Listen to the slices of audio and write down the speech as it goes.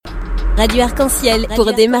Radio Arc-en-Ciel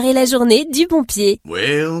pour démarrer la journée du bon pied.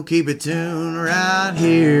 Well, keep it tuned right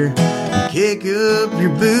here. Kick up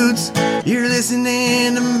your boots. You're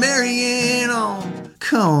listening to Marianne on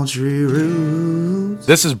Country Roots.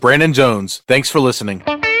 This is Brandon Jones. Thanks for listening.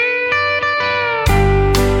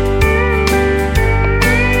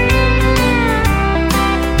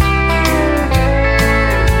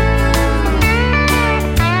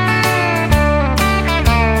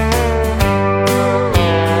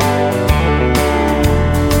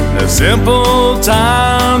 Simple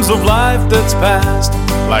times of life that's past,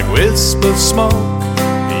 like wisp of smoke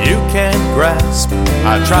you can't grasp.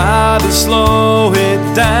 I try to slow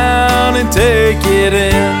it down and take it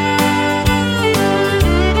in.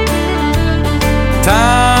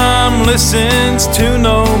 Time listens to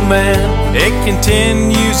no man. It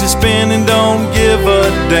continues to spin and don't give a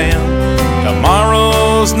damn.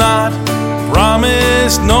 Tomorrow's not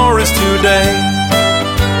promised, nor is today.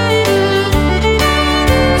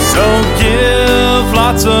 So give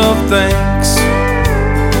lots of thanks.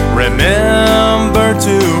 Remember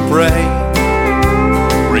to pray.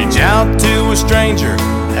 Reach out to a stranger.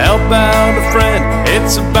 Help out a friend.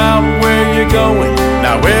 It's about where you're going,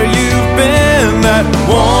 not where you've been. That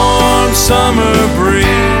warm summer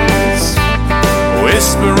breeze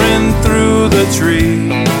whispering through the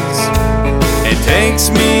trees. It takes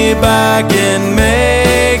me back and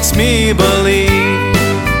makes me believe.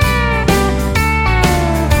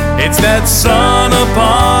 It's that sun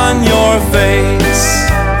upon your face,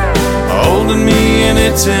 holding me in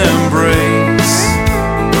its embrace.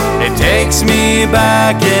 It takes me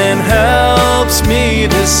back and helps me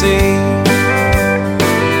to see.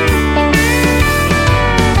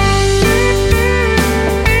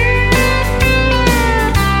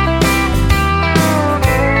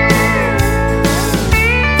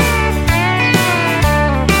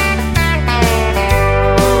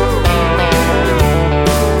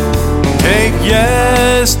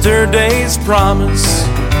 Yesterday's promise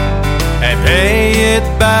and pay it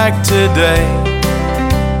back today.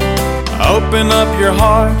 Open up your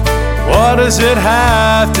heart, what does it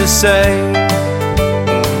have to say?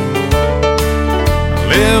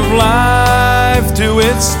 Live life to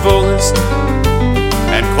its fullest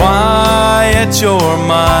and quiet your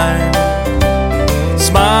mind.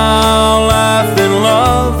 Smile, laugh and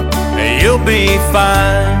love, and you'll be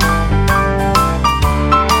fine.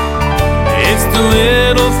 It's the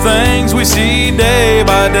little things we see day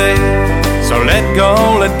by day. So let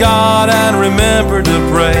go, let God, and remember to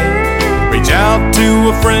pray. Reach out to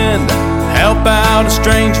a friend, help out a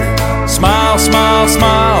stranger. Smile, smile,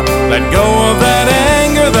 smile. Let go of that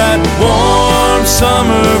anger, that warm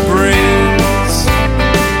summer breeze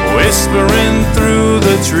whispering through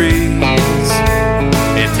the trees.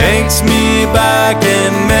 It takes me back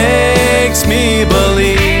and makes me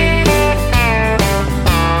believe.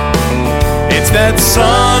 It's that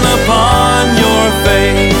sun upon your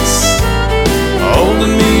face,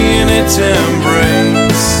 holding me in its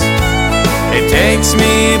embrace. It takes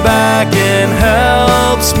me back and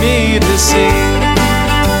helps me to see.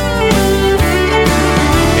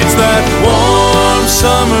 It's that warm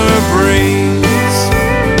summer breeze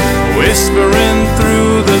whispering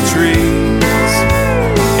through the trees.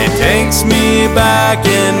 It takes me back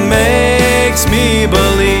and makes me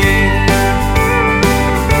believe.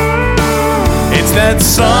 It's that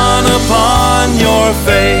sun upon your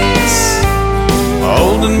face,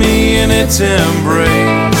 holding me in its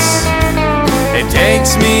embrace. It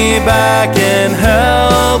takes me back and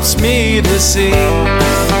helps me to see.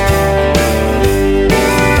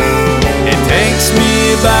 It takes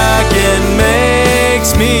me back and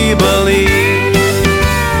makes me believe.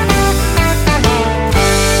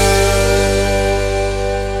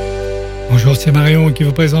 Bonjour, c'est Marion qui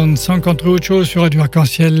vous présente Sans contre autre chose sur Radio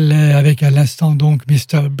Arc-en-Ciel avec à l'instant donc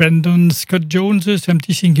Mr. Brandon Scott Jones. C'est un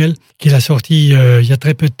petit single qu'il a sorti il y a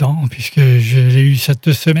très peu de temps puisque je l'ai eu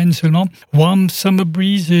cette semaine seulement. Warm Summer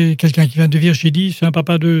Breeze, et quelqu'un qui vient de Virginie, c'est un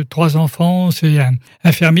papa de 3 enfants, c'est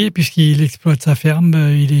un fermier puisqu'il exploite sa ferme,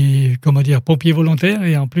 il est pompier volontaire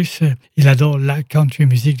et en plus il adore la country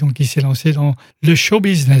music, donc il s'est lancé dans le show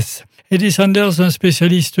business. Eddie Sanders, un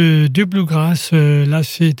spécialiste du bluegrass, là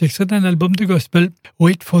c'est extrait d'un album de gospel,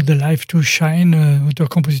 Wait for the Life to Shine,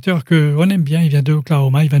 auteur-compositeur qu'on aime bien, il vient de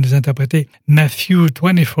Oklahoma, il va nous interpréter Matthieu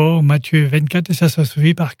 24, et ça sera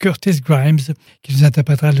suivi par Curtis Grimes, qui nous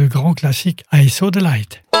interprétera le grand classique I Saw the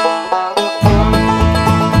Light.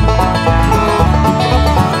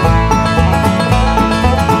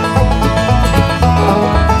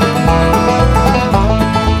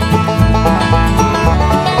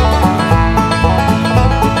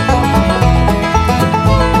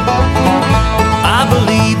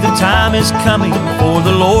 Time time is coming for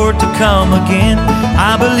the Lord to come again.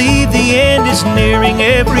 I believe the end is nearing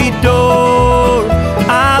every door.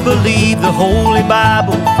 I believe the Holy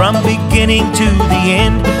Bible from beginning to the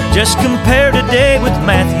end. Just compare today with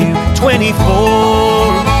Matthew 24.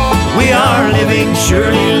 We are living,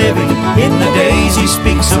 surely living, in the days he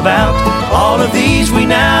speaks about. All of these we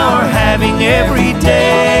now are having every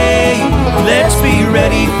day. Let's be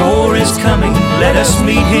ready for his coming. Let us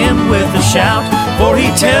meet him with a shout, for he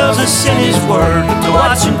tells us in his word to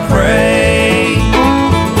watch and pray.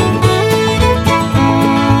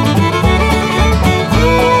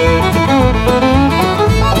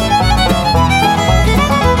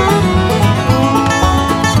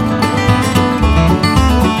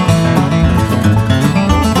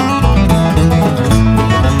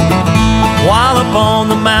 On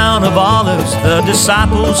the Mount of Olives, the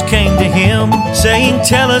disciples came to him, saying,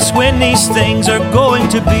 tell us when these things are going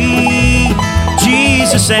to be.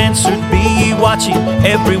 Jesus answered, be ye watching,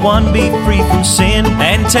 everyone be free from sin,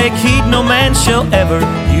 and take heed no man shall ever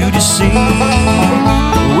you deceive.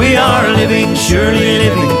 We are living, surely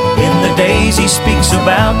living, in the days he speaks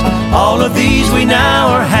about. All of these we now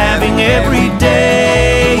are having every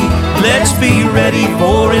day. Let's be ready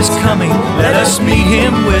for his coming. Let us meet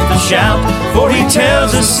him with a shout, for he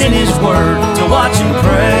tells us in his word to watch and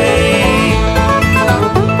pray.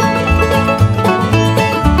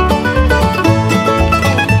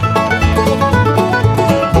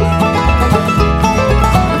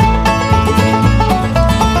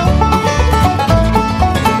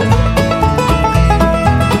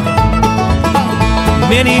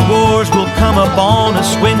 Many wars will come upon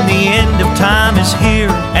us when the end of time is here,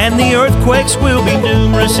 and the earthquakes will be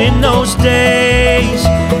numerous in those days.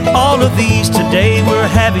 All of these today we're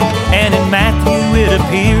having, and in Matthew it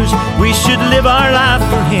appears we should live our life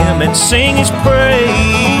for him and sing his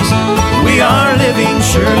praise. We are living,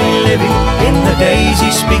 surely living, in the days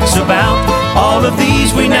he speaks about. All of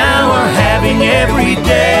these we now are having every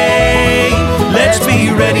day. Let's be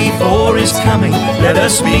ready for his coming. Let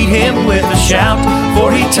us meet him with a shout, for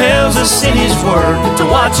he tells us in his word to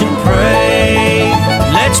watch and pray.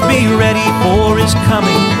 Let's be ready for his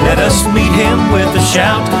coming. Let us meet him with a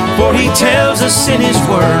shout, for he tells us in his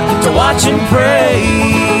word to watch and pray.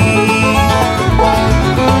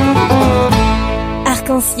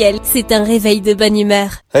 Arc-en-ciel, c'est un réveil de bonne humeur.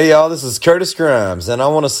 Hey y'all, this is Curtis Grimes, and I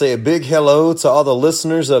want to say a big hello to all the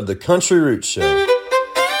listeners of the Country Roots Show.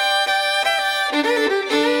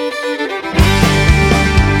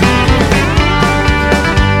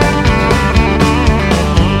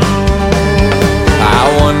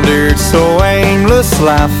 So aimless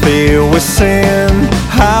life filled with sin,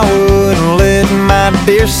 I wouldn't let my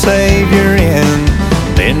dear Savior in.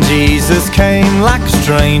 Then Jesus came like a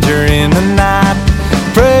stranger in the night.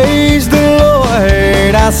 Praise the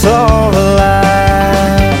Lord, I saw the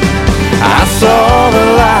light. I saw the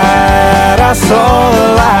light, I saw the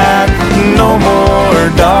light. No more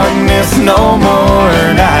darkness, no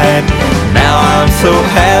more night. Now I'm so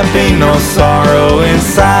happy, no sorrow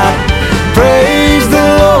inside. Praise the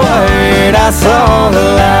Lord, I saw the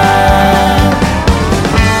light.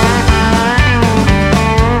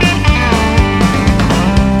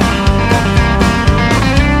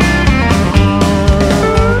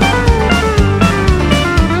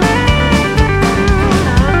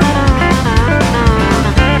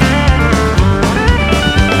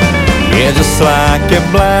 Yeah, just like a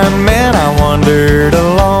blind man, I wandered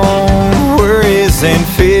alone. Worries and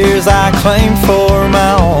fears I claimed for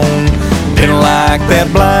my own. And like that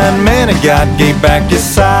blind man, God gave back his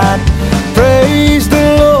sight. Praise the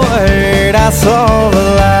Lord, I saw the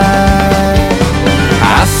light.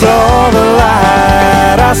 I saw the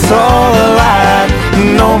light, I saw the light.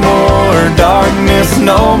 No more darkness,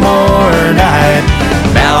 no more night.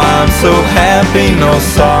 Now I'm so happy, no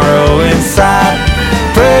sorrow inside.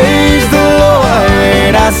 Praise the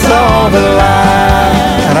Lord, I saw the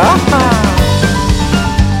light. Ah-ha.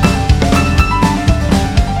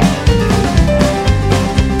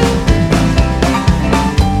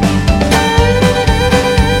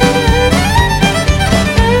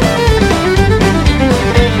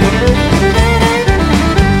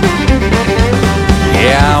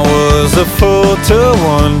 A fool to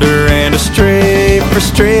wander and astray,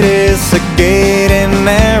 frustrated is the gate and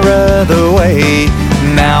narrow the way.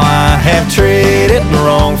 Now I have traded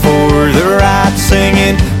wrong for the right,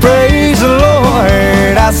 singing praise the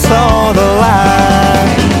Lord. I saw the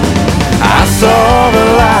light. I saw the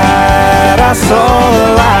light, I saw the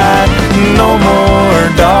light. No more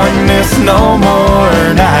darkness, no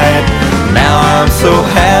more night. Now I'm so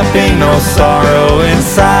happy, no sorrow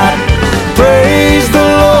inside. Praise the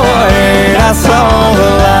Lord, I saw the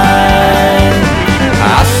light.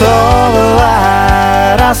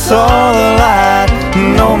 I saw the light.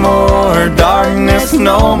 No more darkness,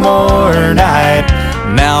 no more night.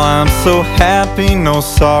 Now I'm so happy, no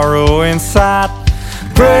sorrow in sight.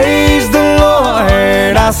 Praise the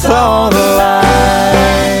Lord, I saw the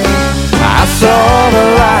light. I saw the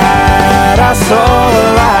light, I saw the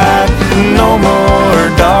light. No more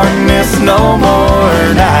darkness, no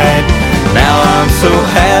more night. Now I'm so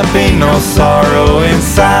happy, no sorrow in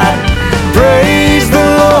sight. Praise the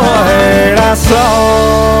Lord, I saw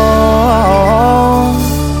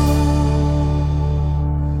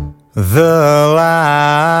the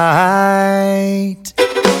light.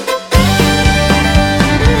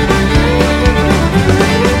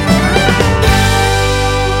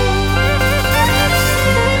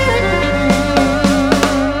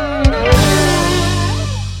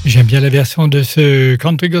 J'aime bien la version de ce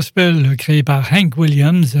country gospel créé par Hank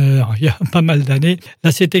Williams il y a pas mal d'années.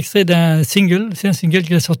 Là, c'est extrait d'un single. C'est un single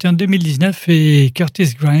qu'il a sorti en 2019 et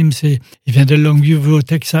Curtis Grimes, il vient de Longview au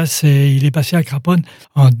Texas et il est passé à Craponne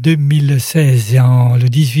en 2016 et le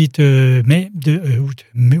 18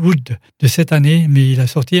 août de cette année. Mais il a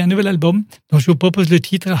sorti un nouvel album dont je vous propose le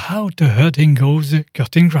titre How to Hurting Goes,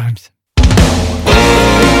 Curtis Grimes.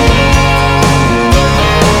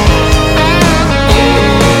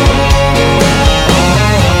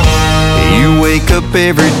 You wake up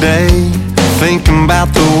every day thinking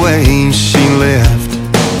about the way she left.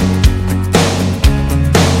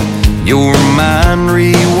 Your mind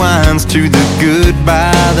rewinds to the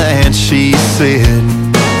goodbye that she said.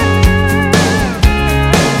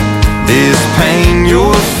 This pain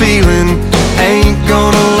you're feeling ain't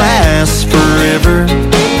gonna last forever.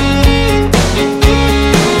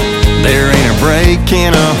 There ain't a break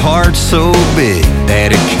in a heart so big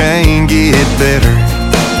that it can't get better.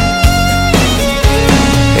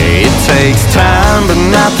 It takes time, but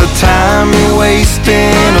not the time you waste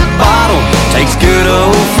in a bottle. Takes good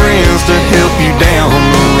old friends to help you down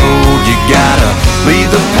the road. You gotta leave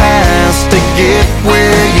the past to get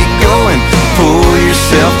where you're going. Pull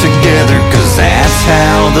yourself together, 'cause that's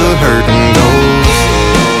how the hurting goes.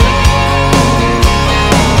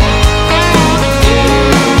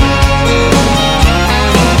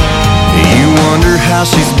 You wonder how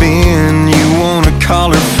she's been. You wanna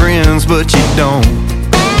call her friends, but you don't.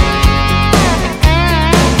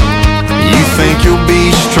 You think you'll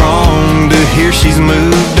be strong to hear she's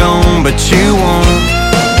moved on, but you won't.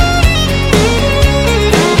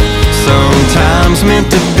 Sometimes meant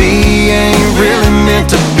to be ain't really meant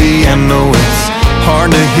to be. I know it's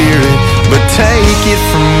hard to hear it, but take it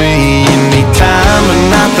from me. You need time, but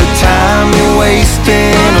not the time you waste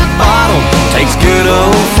in a bottle. Takes good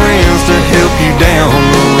old friends to help you down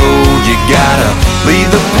the road. You gotta leave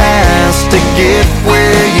the past to get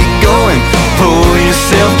where you're going. Pull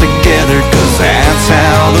yourself together, 'cause that's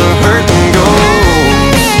how the hurting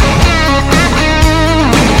goes.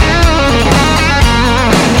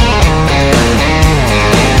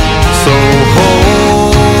 So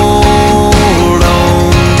hold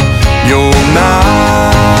on, you're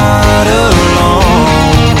not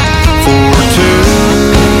alone for too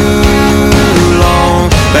long.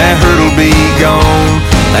 That hurt'll be gone,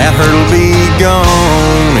 that hurt'll be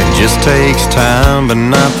gone. It just takes time, but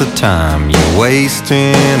not the time you waste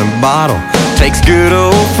in a bottle. Takes good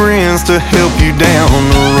old friends to help you down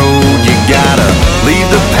the road. You gotta leave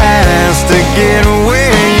the past to get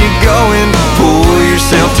where you're going. Pull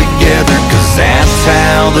yourself together, 'cause that's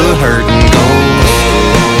how the hurting goes.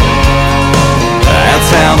 That's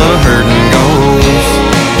how the hurting goes.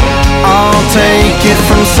 I'll take it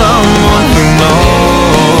from someone who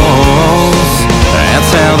knows.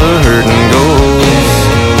 That's how the hurting goes.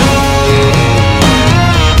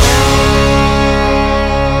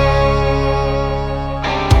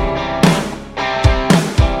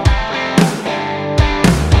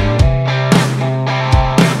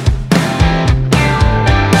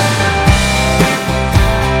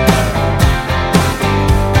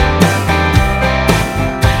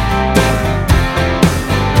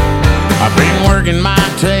 I've been working my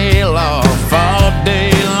tail off all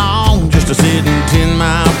day long just to sit in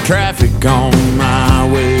 10-mile traffic on my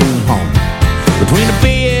way home. Between the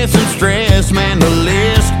BS and stress, man, the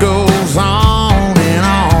list goes on and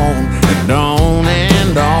on and on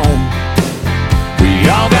and on. We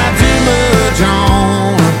all got too much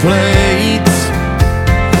on our plates.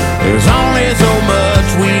 There's only so much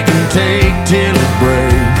we can take till it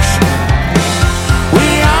breaks. We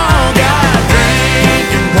all got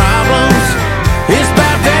drinking problems. It's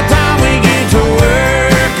about that time.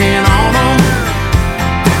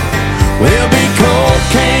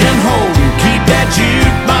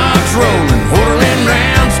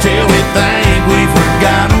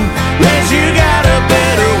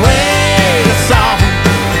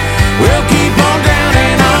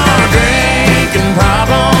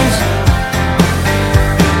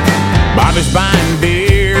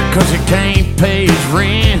 he can't pay his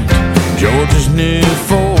rent. George's new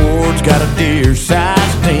Ford's got a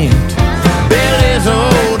deer-sized dent. Billy's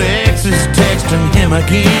old ex is texting him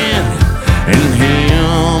again, and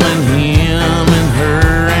him and him and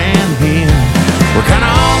her and him. We're kinda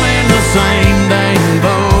all in the same dang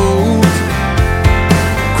boat,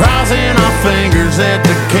 crossing our fingers that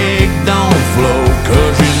the cake don't flow.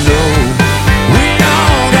 'Cause you know we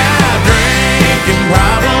all got drinking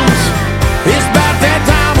problems. It's about that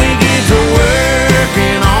time we get to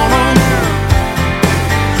working on them.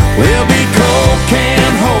 We'll be cold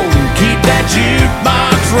can holding, keep that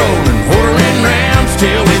jukebox rolling, whirling rounds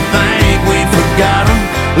till we think we forgot them.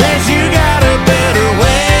 Unless you got a better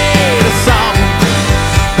way to solve them,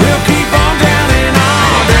 we'll keep on drowning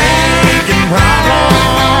our drinking problems.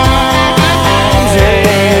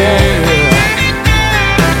 Yeah.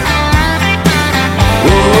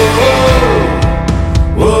 Whoa,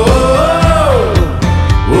 whoa,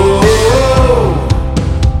 whoa,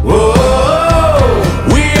 whoa.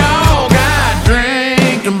 We all got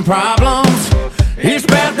drinking problems. It's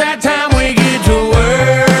about that time we get to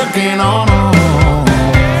working on them.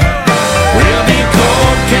 We'll be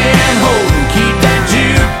cold can holding, keep that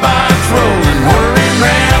jukebox rolling, whirling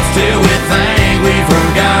rounds till we think we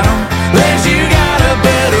forgot them. Unless you got a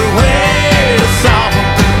better way to solve them,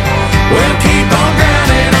 we'll keep on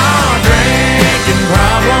drowning our drinking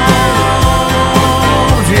problems.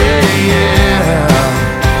 Yeah, yeah.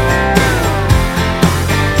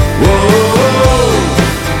 Whoa,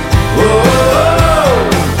 whoa, whoa,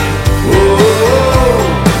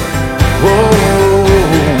 whoa.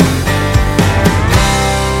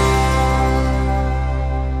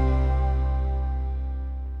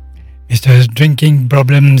 Mr. Drinking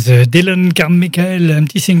Problems, Dillon, CARMICHAEL, un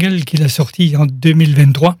petit single qu'il a sorti en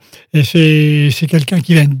 2023. Et c'est quelqu'un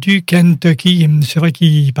qui vient du Kentucky. C'est vrai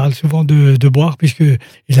qu'il parle souvent de boire,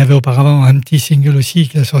 puisqu'il avait auparavant un petit single aussi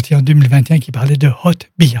qu'il a sorti en 2021 qui parlait de hot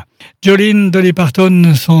beer. Jolene, Dolly,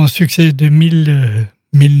 Parton, son succès de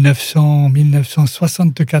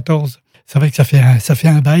 1974. C'est vrai que ça fait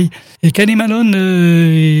un bail. Et Kenny Malone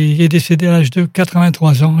est décédé à l'âge de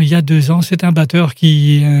 83 ans, il y a 2 ans. C'est un batteur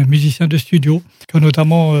qui est un musicien de studio, qui a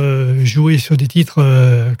notamment joué sur des titres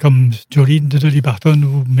comme Jolene de Dolly Parton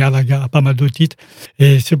ou Merlaga, pas mal d'autres titres.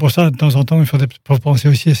 Et c'est pour ça, de temps en temps, il faudrait penser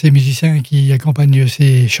aussi à ces musiciens qui accompagnent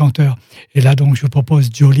ces chanteurs. Et là, donc, je vous propose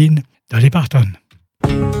Jolene, Dolly Parton.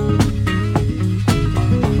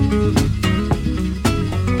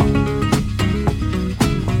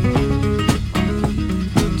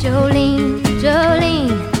 Jolene,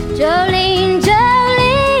 Jolene, Jolene,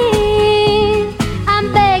 Jolene,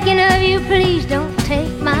 I'm begging of you, please don't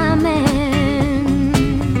take my man.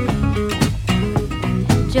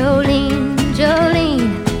 Jolene,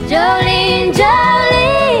 Jolene, Jolene,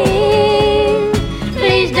 Jolene,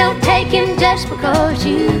 please don't take him just because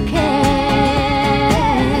you can.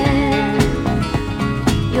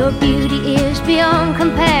 Your beauty is beyond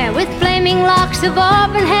compare, with flaming locks of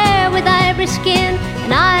auburn hair, with ivory skin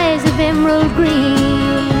and eyes of emerald green.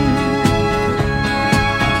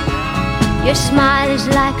 Your smile is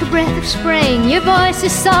like a breath of spring, your voice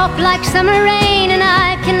is soft like summer rain, and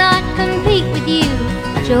I cannot compete with you,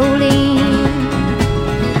 Jolene.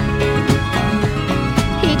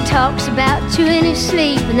 He talks about you in his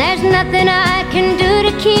sleep, and there's nothing I can do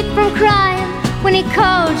to keep from crying when he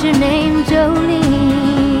calls your name, Jolene.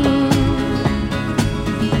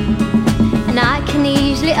 And I can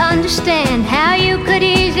easily understand how you could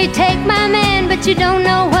easily take my man, but you don't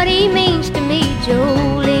know what he means to me,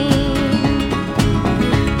 Jolene.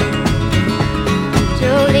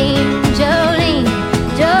 Jolene, Jolene,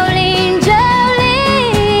 Jolene,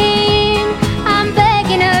 Jolene, I'm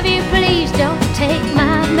begging of you, please don't take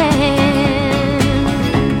my man.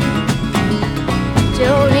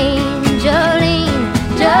 Jolene, Jolene,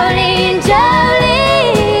 Jolene,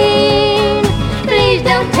 Jolene, please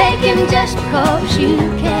don't take him just because you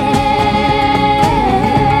can.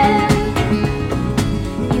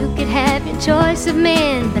 You could have your choice of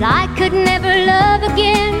men, but I could never love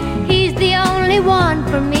again. He's the only one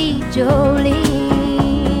for me,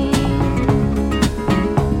 Jolene.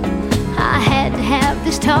 I had to have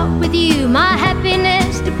this talk with you. My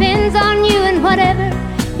happiness depends on you, and whatever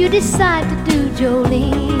you decide to do,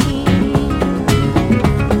 Jolene.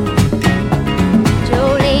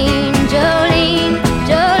 Jolene, Jolene,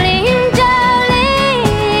 Jolene,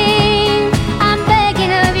 Jolene, I'm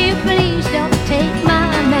begging of you, please don't take my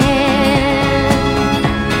man.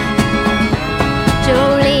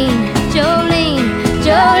 Jolene, Jolene,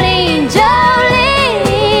 Jolene,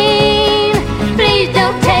 Jolene, please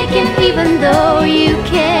don't take him even though you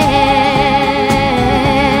can.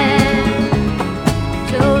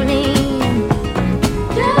 Jolene,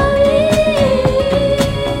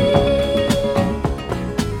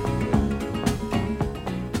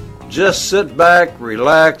 just sit back,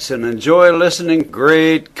 relax, and enjoy listening to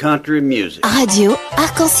great country music. Radio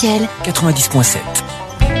Arc-en-Ciel 90.7.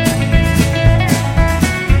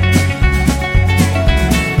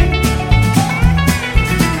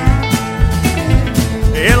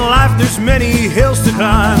 In life there's many hills to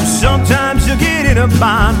climb. Sometimes you'll get in a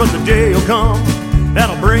bind, but the day will come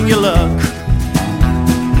that'll bring you luck.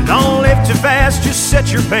 Don't live too fast, just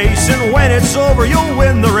set your pace, and when it's over you'll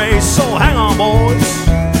win the race. So hang on, boys,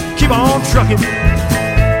 keep on trucking.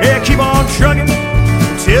 Yeah, keep on trucking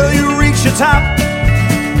till you reach the top.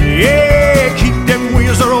 Yeah, keep them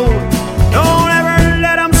wheels a rolling, don't ever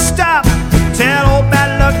let them stop. Tell old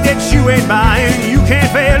bad luck that you ain't buying, you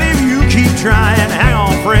can't fail if you keep trying. Hang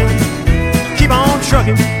on, friend, keep on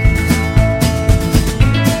trucking.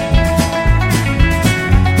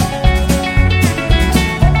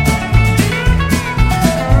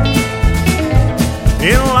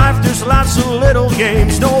 In life there's lots of little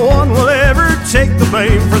games, no one will ever take the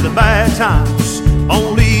blame for the bad times,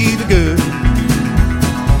 only the good.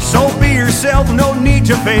 So be yourself, no need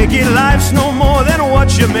to fake it, life's no more than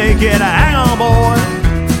what you make it. Hang on, boy,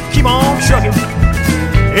 keep on trucking.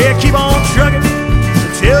 Yeah, keep on trucking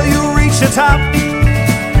until you reach the top.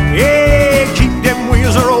 Yeah, keep them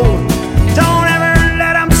wheels a rolling, don't ever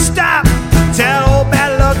let them stop. Tell old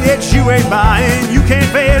bad luck that you ain't buying, you can't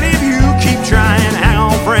fail if you keep trying. Hang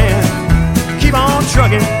on, friend, keep on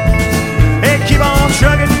trucking. Hey, keep on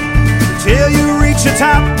trucking till you reach the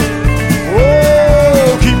top.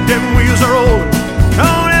 Oh, keep them wheels a rolling,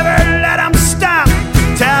 don't ever let them stop.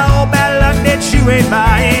 Tell old bad luck that you ain't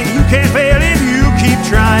buying, you can't fail if you keep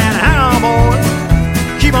trying. Hang on, boy,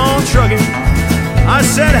 keep on trucking. I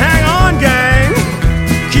said hang on, gang,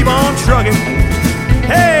 keep on trucking.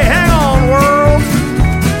 Hey, hang on, world,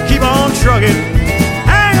 keep on trucking.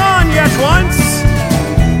 Hang on yet once,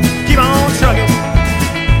 keep on trucking.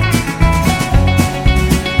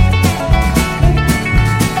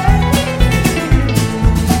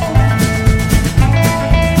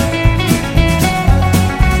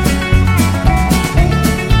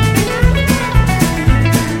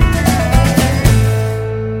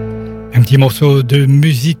 Un petit morceau de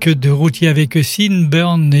musique de routier avec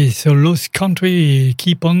Sinburn et sur Lost Country et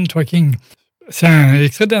Keep on Trucking. C'est un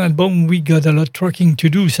extrait d'un album We Got a Lot Trucking to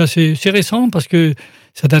Do. Ça, c'est récent parce que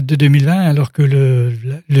ça date de 2020, alors que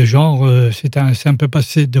le genre c'est un peu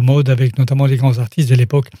passé de mode avec notamment les grands artistes de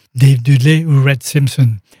l'époque, Dave Dudley ou Red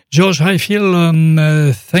Simpson. George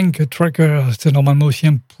HIGHFILL, Thank a Trucker, c'est normalement aussi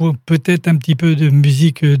peut-être un petit peu de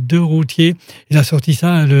musique de routier. Il a sorti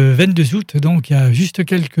ça le 22 août, donc il y a juste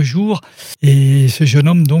quelques jours. Et ce jeune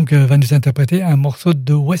homme donc va nous interpréter un morceau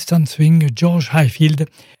de Western Swing, George HIGHFILL,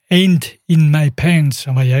 Ain't in My Pants.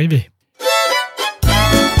 On va y arriver.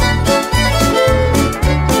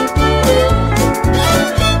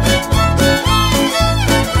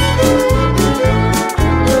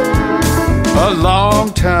 A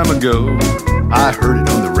long time ago, I heard it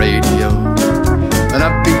on the radio. An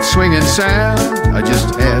upbeat swinging sound I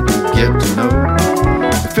just had to get to know.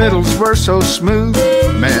 The fiddles were so smooth,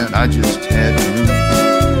 man, I just had to move.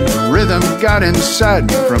 The rhythm got inside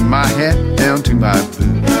me from my hat down to my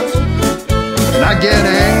boots. And I get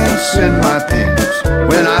ants in my pants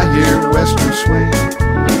when I hear Western swing.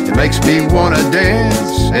 It makes me wanna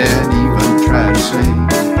dance and even try to sing.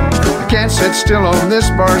 Can't sit still on this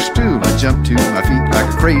bar stool. I jump to my feet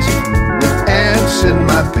like a crazy fool with ants in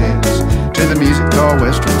my pants to the music called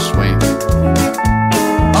Western Swing.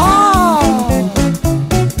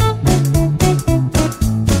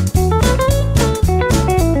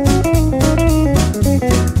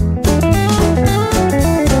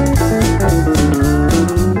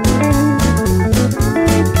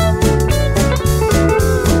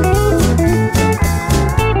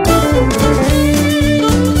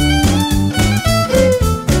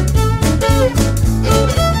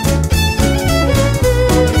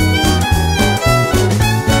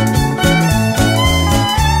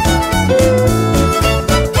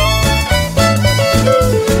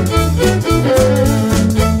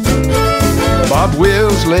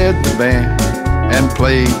 Led the band and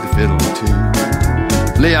played the fiddle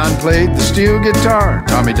too. Leon played the steel guitar,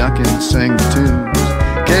 Tommy Duncan sang the tunes.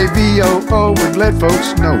 KVOO would let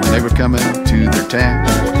folks know when they were coming to their town.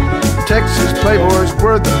 Texas Playboys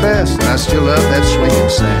were the best, and I still love that swinging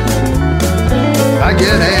sound. I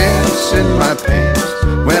get ants in my pants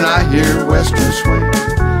when I hear Western swing.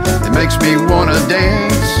 It makes me wanna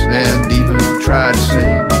dance and even try to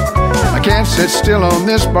sing. I can't sit still on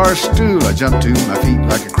this bar stool. I jump to my feet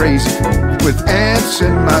like a crazy fool with ants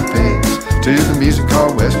in my pants to the music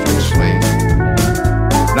called Western Swing.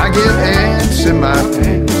 And I get ants in my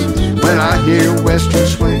pants when I hear Western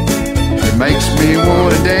Swing. makes me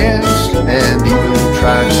want to dance and even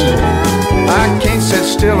try to sing. I can't sit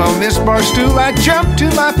still on this bar stool. I jump to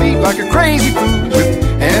my feet like a crazy fool with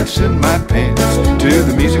ants in my pants to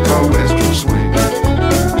the music called Western Swing.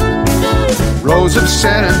 Rose of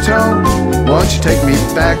San Antonio, won't you take me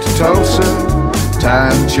back to Tulsa?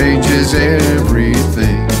 Time changes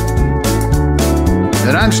everything,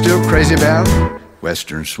 and I'm still crazy about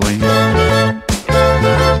Western Swing.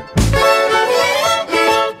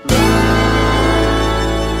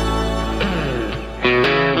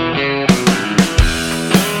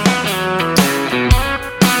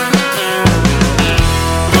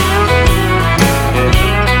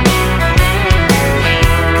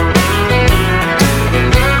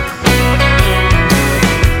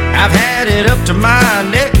 To my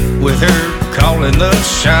neck with her calling the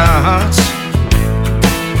shots.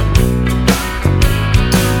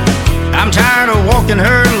 I'm tired of walking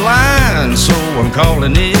her line, so I'm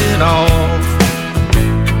calling it off.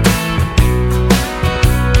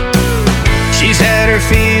 She's had her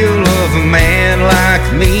fill of a man like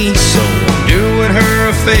me, so I'm doing her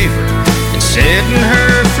a favor and setting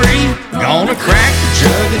her free. Gonna crack the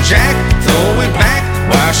jug of Jack, throw it back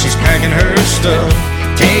while she's packing her stuff.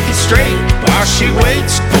 Take it straight while she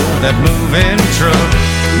waits for that moving truck.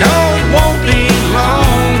 No, it won't be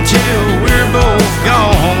long till we're both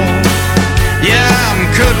gone. Yeah, I'm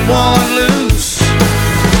cutting one loose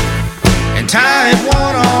and tying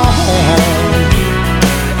one on.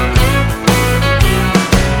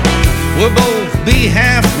 We'll both be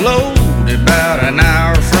half loaded about an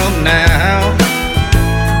hour from now.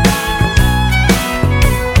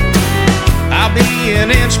 I'll be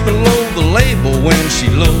an inch below the label when she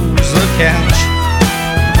loads the couch.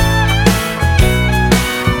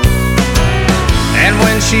 And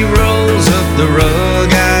when she rolls up the rug,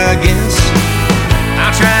 I guess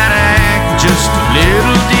I'll try to act just a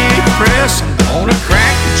little depressed. I'm gonna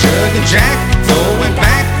crack the jug of Jack, throw it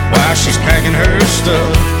back while she's packing her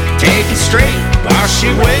stuff. Take it straight while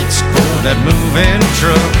she waits for that moving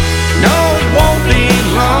truck. No, it won't be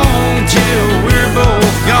long till we're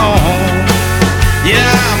both gone. Yeah,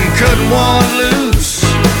 I'm cutting one loose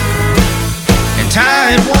and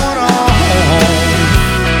tying one on.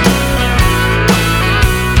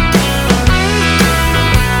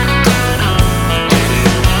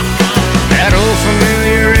 That old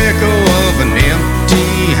familiar echo of an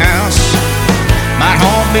empty house might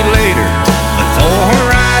haunt me later, but for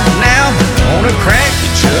right now, I'm gonna crack the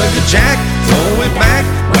jug of Jack, throw it back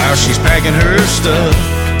while she's packing her stuff.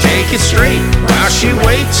 Take it straight while she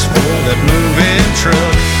waits for that moving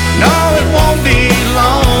truck. No, it won't be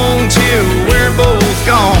long till we're both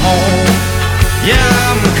gone. Yeah,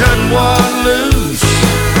 I'm cutting one loose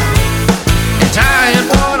and tying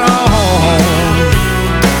one on.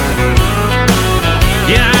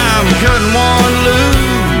 Yeah, I'm cutting one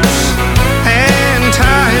loose and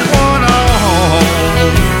tying one on.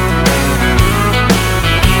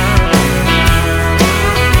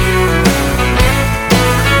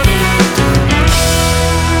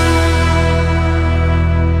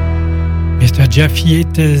 Jaffe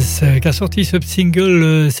Yates qui a sorti ce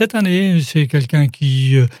single cette année. C'est quelqu'un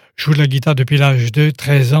qui joue de la guitare depuis l'âge de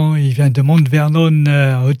 13 ans. Il vient de Mount Vernon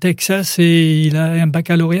au Texas et il a un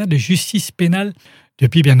baccalauréat de justice pénale.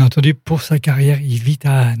 Depuis, bien entendu, pour sa carrière, il vit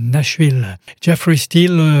à Nashville. Jeffrey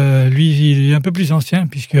Steele, lui, il est un peu plus ancien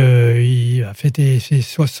puisqu'il a fêté ses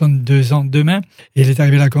 62 ans demain. Et il est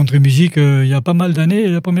arrivé à la country-musique il y a pas mal d'années.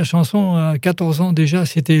 La première chanson, à 14 ans déjà,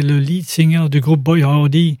 c'était le lead singer du groupe Boy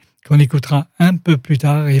Howdy, qu'on écoutera un peu plus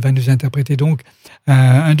tard. Et il va nous interpréter donc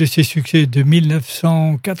un de ses succès de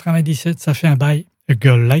 1997. Ça fait un bail, A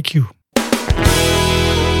Girl Like You.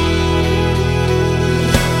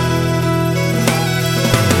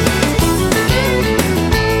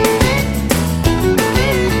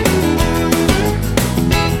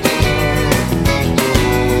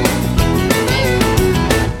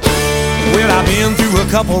 Been through a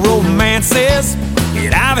couple romances,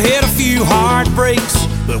 and I've had a few heartbreaks.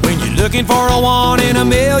 But when you're looking for a 1 in a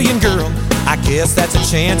million girl, I guess that's a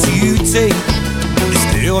chance you take. You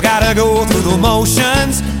still gotta go through the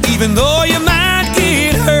motions, even though you might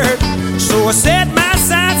get hurt. So I set my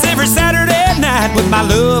sights every Saturday night with my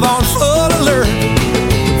love on full alert.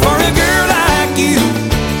 For a girl like you,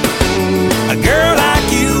 a girl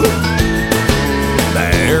like you,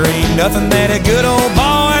 there ain't nothing that a good old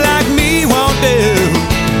boy like me won't do.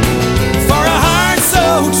 For a heart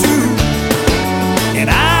so true and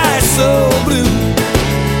eyes so blue,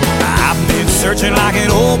 I've been searching like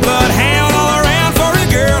an old bloodhound all around for a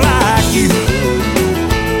girl like you.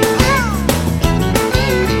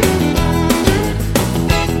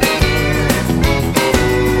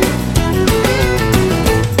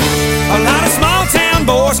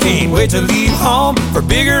 wait to leave home for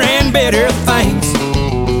bigger and better things.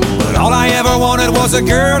 But all I ever wanted was a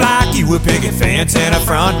girl like you with picket fence and a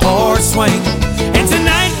front porch swing. And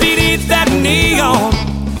tonight beneath that neon,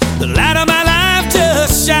 the light of my life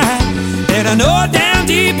does shine. And I know down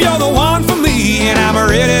deep you're the one for me, and I'm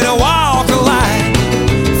ready to walk the line.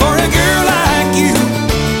 For a girl like you,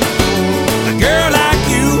 a girl like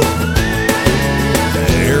you,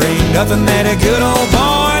 there ain't nothing that a good old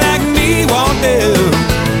boy like me won't do.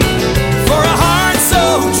 For a heart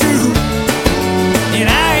so true, and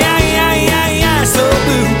I so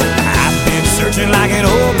blue, I've been searching like an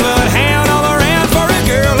old bloodhound all around for a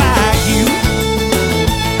girl like you.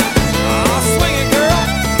 Oh, swing it, girl.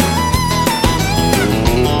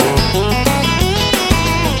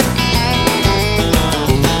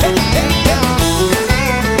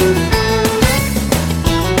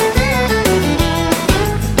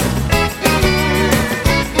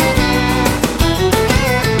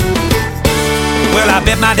 Well, I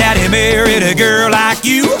bet my daddy married a girl like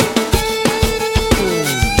you.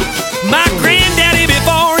 My granddaddy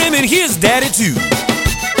before him and his daddy too.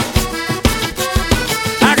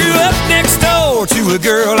 I grew up next door to a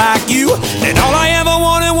girl like you, and all I ever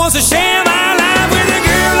wanted was to share my life with a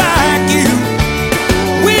girl like you.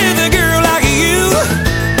 With a girl like you.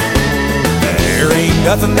 There ain't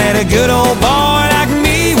nothing that a good old boy like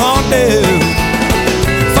me won't do.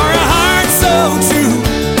 For a heart so true,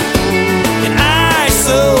 and eyes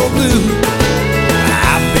so blue,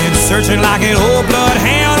 I've been searching like an old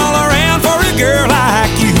bloodhound all around for a girl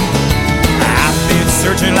like you. I've been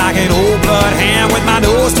searching like an old bloodhound with my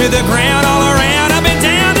nose to the ground all around up and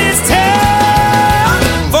down this town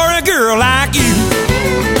for a girl like you.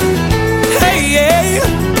 Hey, yeah,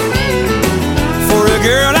 for a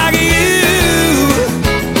girl like you.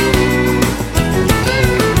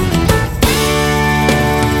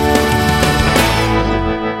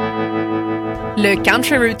 Le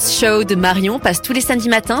Country Roots Show de Marion passe tous les samedis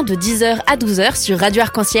matins de 10h à 12h sur Radio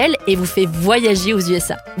Arc-en-Ciel et vous fait voyager aux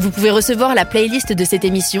USA. Vous pouvez recevoir la playlist de cette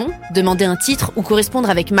émission, demander un titre ou correspondre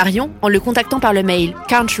avec Marion en le contactant par le mail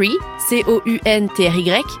country,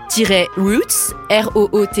 country-roots,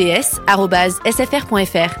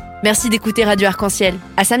 @sfr.fr. Merci d'écouter Radio Arc-en-Ciel.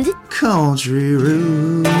 À samedi. Country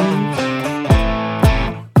Roots.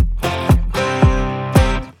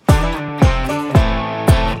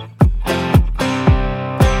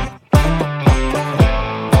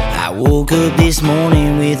 Woke up this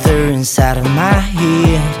morning with her inside of my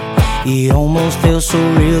head. It almost felt so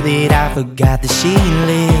real that I forgot that she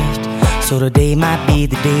lived. So today might be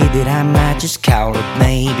the day that I might just call her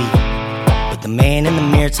maybe. But the man in the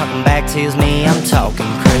mirror talking back tells me I'm talking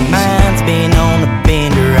crazy. Mine's been on a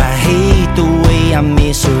bender, I hate the way I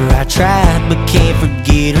miss her. I tried but can't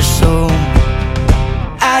forget her so.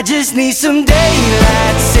 I just need some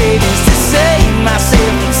daylight savings to save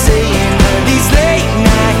myself from seeing her. These late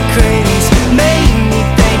night cravings make me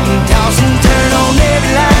think and toss and turn on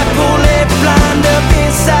every light, pull every blind up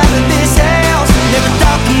inside of this house. Never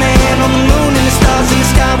thought the man on the moon and the stars in the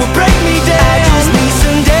sky would break me down. I just need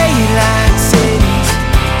some daylight savings.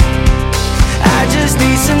 I just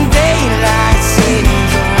need some daylight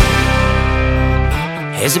savings.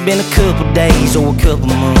 Has it been a couple days or a couple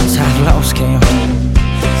months? I've lost count.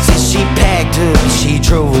 Since she packed up and she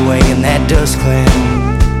drove away in that dust cloud.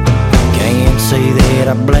 Can't say that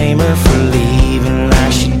I blame her for leaving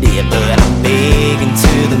like she did, but I'm begging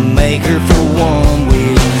to the maker for one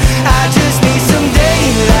wish. I just need some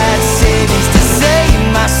daylight savings to save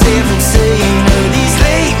myself from seeing her. These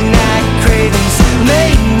late night cravings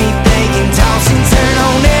make me think and toss and turn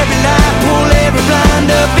on every light, pull every blind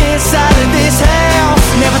up inside of this house.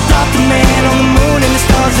 Never thought the man on the moon and the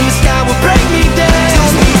stars in the sky would break me down.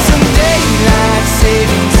 Just need some daylight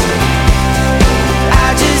savings.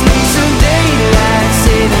 I just need some daylight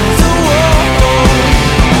savings. Oh, oh, oh.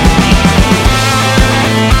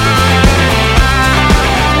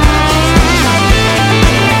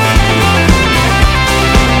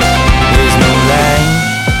 There's no light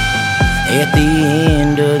at the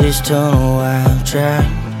end of this tunnel I've tried.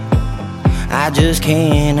 I just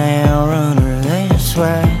can't outrun her, that's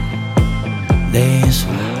why. That's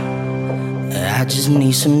why I just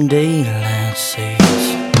need some daylight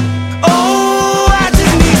savings. Oh, I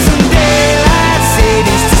just need some daylight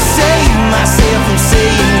savings to save myself from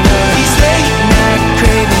seeing her. These late night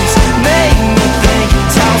cravings make me think and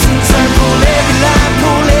toss and turn, pull every line,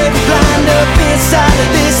 pull every blind up inside of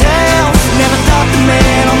this house. Never thought the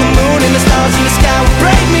man on the moon and the stars in the sky would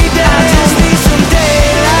break me down. I just need some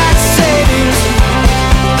daylight savings.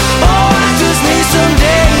 Oh, I just need some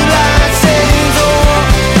daylight savings. Oh,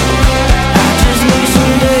 I just need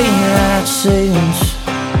some daylight savings.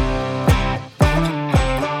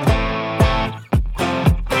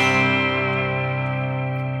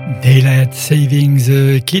 Daylight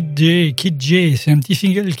Savings, Kid J, c'est un petit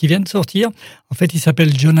single qui vient de sortir. En fait, il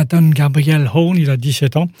s'appelle Jonathan Gabriel Hone, il a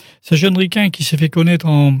 17 ans. C'est un jeune ricain qui s'est fait connaître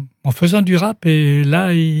en faisant du rap et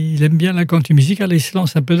là, il aime bien la country music. Alors, il se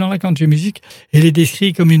lance un peu dans la country music et il est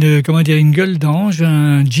décrit comme une gueule d'ange,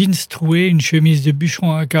 un jeans troué, une chemise de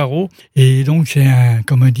bûcheron à carreaux. Et donc, c'est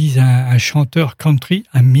comme on dit, un chanteur country,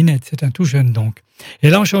 un minette. C'est un tout jeune donc.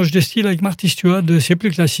 Et là, on change de style avec Marty Stewart, c'est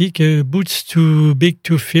plus classique. Boots Too Big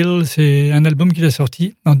to Fill, c'est un album qu'il a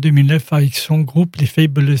sorti en 2009 avec son groupe, les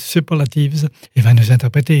Fabulous Superlatives. Il va nous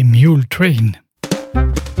interpréter Mule Train.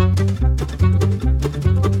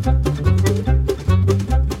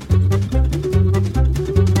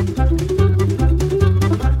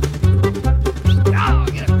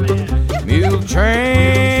 Mule train,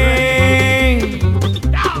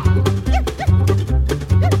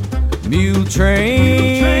 mule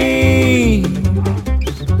train,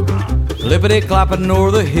 clippity-clopping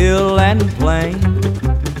o'er the hill and plain.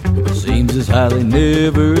 Seems as how they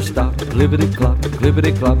never stop. Clippity-clop,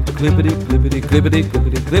 clippity-clop, clippity-clippity,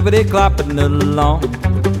 clippity-clippity, clippity-clopping along.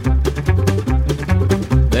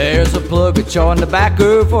 There's a plug of chaw and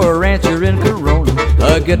tobacco for a rancher in Corona,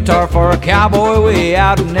 a guitar for a cowboy way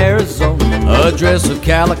out in Arizona, a dress of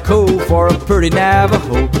calico for a pretty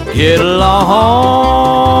Navajo. Get along,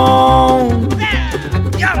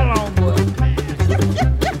 get along, boy,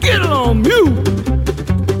 get along, mule.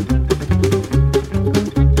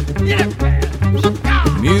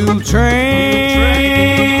 Mule train,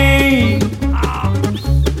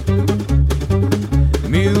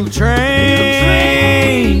 mule train,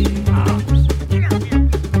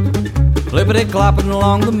 clippity-clopping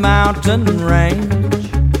along the mountain range.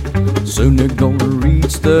 Soon they're gonna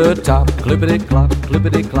reach the top. Clippity-clop,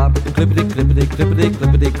 clippity-clop, clippity-clippity,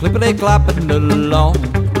 clippity-clippity, clippity-clopping along.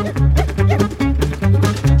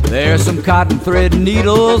 There's some cotton thread and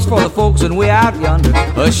needles for the folks and way out yonder,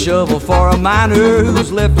 a shovel for a miner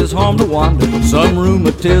who's left his home to wander, some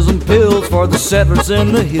rheumatism pills for the settlers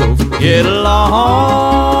in the hills. Get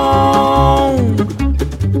along,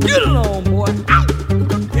 get along, boy.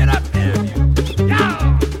 Get up there.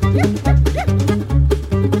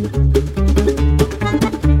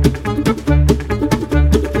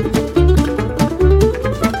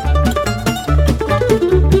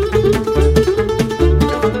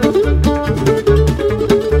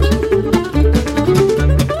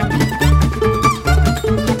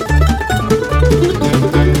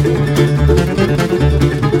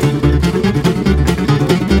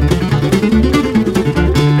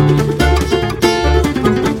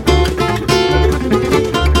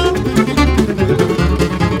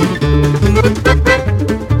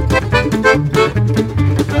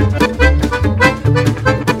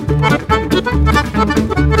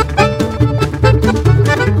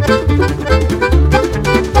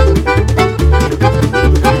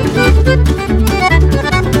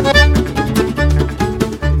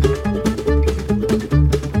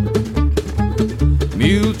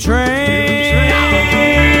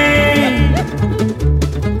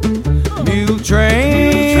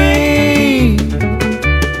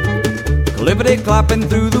 Clippity-clopping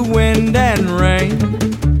through the wind and rain.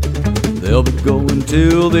 They'll be going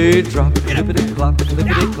till they drop. Clippity-clop,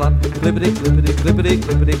 clippity-clop, clippity-clippity,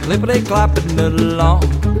 clippity-clippity, clippity-clopping along.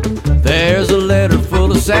 There's a letter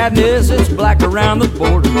full of sadness, it's black around the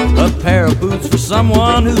border, a pair of boots for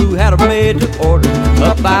someone who had them made to order,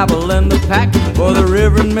 a Bible in the pack for the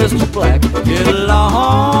Reverend Mr. Black. Get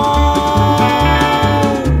along,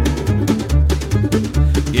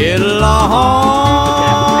 get along,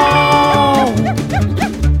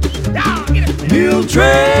 mule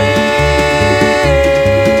train.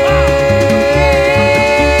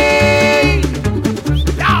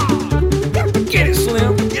 Get it,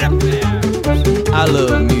 Slim. Get up there. I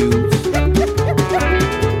love mules.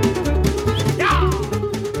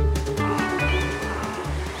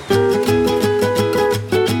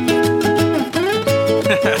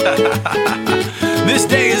 This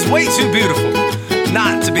day is way too beautiful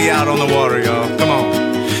not to be out on the water, y'all. Come on.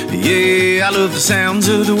 Yeah, I love the sounds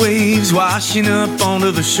of the waves washing up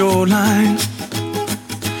onto the shoreline.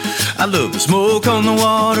 I love the smoke on the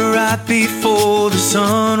water right before the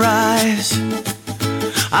sunrise.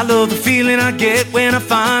 I love the feeling I get when I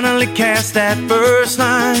finally cast that first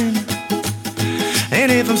line. And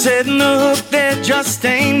if I'm setting the hook, there just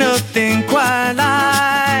ain't nothing quite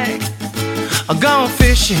like gone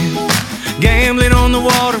fishing, gambling on the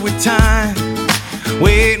water with time,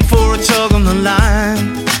 waiting for a tug on the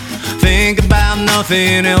line. Think about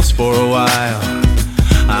nothing else for a while.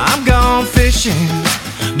 I'm gone fishing,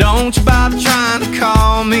 don't you bother trying to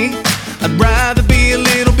call me. I'd rather be a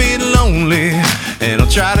little bit lonely and I'll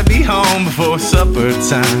try to be home before supper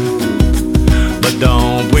time. But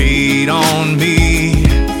don't wait on me,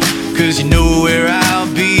 'cause you know where I'll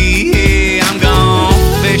be. Yeah, I'm gone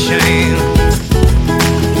fishing.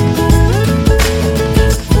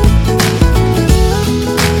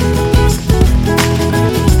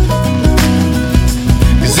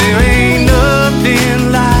 'Cause there ain't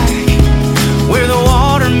nothing like where the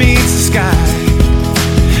water meets the sky,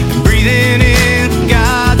 and breathing in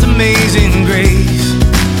God's amazing grace.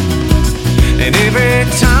 And every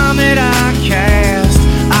time that I cast,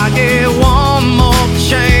 I get one more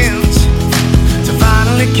chance to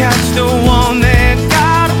finally catch the one that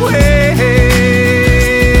got away.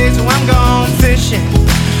 So I'm gone fishing,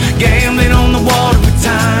 gambling on the water with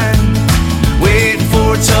time, waiting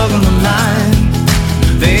for a tug on the line.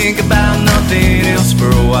 Think about nothing else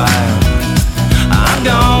for a while. I'm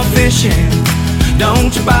gone fishing,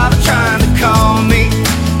 don't you bother trying to call me.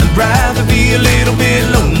 I'd rather be a little bit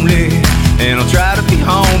lonely, and I'll try to be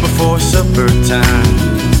home before supper time.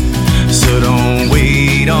 So don't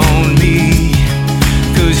wait on me,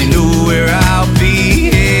 'cause you know where I'll be.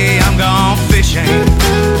 Hey, I'm gone fishing.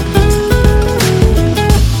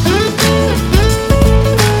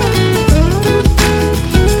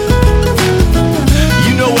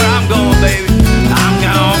 You know where I'm going, baby. I'm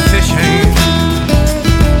gone fishing.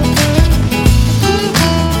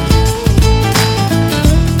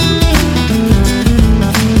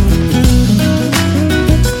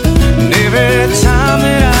 And every time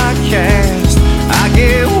that I cast, I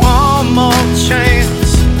get one more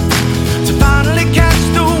chance to finally catch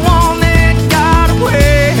the one that got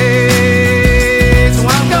away. So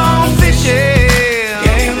I'm gone fishing,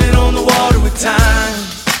 gambling on the water with time,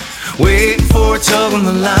 waiting for a tug on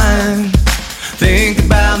the line. Think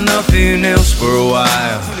about nothing else for a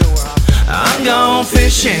while. I'm gone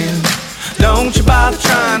fishing, don't you bother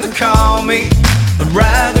trying to call me. I'd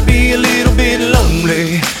rather be a little bit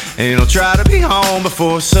lonely, and I'll try to be home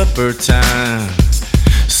before supper time.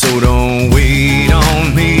 So don't wait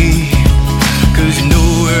on me, 'cause you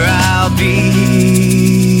know where I'll be.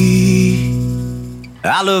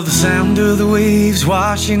 I love the sound of the waves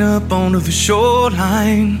washing up onto the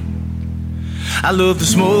shoreline. I love the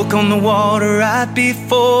smoke on the water right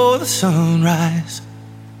before the sunrise.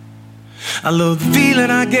 I love the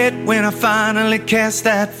feeling I get when I finally cast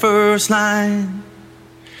that first line.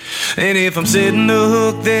 And if I'm setting the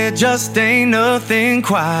hook, there just ain't nothing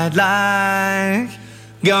quite like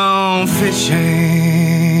gone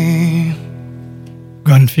fishing.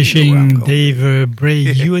 Gone Fishing, Dave Bray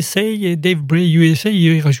USA. Et Dave Bray USA,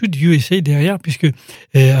 il rajoute USA derrière, puisque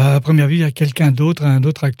à première vue, il y a quelqu'un d'autre, un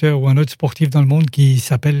autre acteur ou un autre sportif dans le monde qui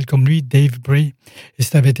s'appelle comme lui Dave Bray. Et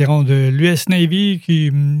c'est un vétéran de l'US Navy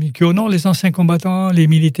qui honore les anciens combattants, les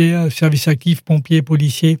militaires, services actifs, pompiers,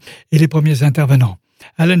 policiers et les premiers intervenants.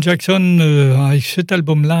 Alan Jackson, avec cet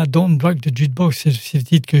album-là, Don't Rock the Jukebox, c'est le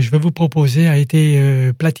titre que je vais vous proposer, a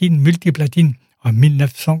été platine, multiplatine en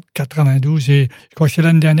 1992, et je crois que c'est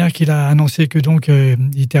l'année dernière qu'il a annoncé que donc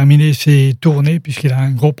il terminait ses tournées puisqu'il a un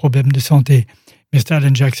gros problème de santé. Mr. Alan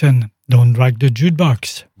Jackson, Don't Rock the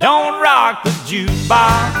Jukebox. Don't rock the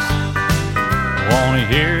jukebox, wanna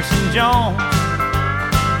hear some Jones,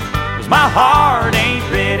 'cause my heart ain't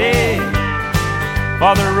ready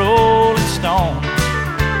for the Rolling Stones.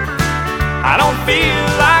 I don't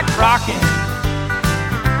feel like rocking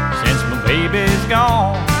since my baby's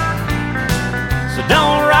gone. So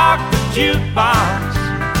don't rock the jukebox,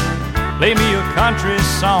 play me a country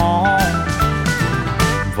song.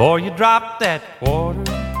 Before you drop that quarter,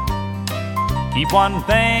 keep one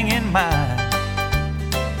thing in mind.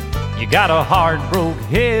 You got a hard-broke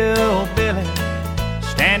hillbilly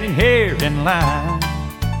standing here in line.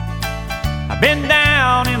 I've been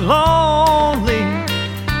down and lonely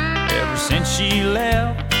ever since she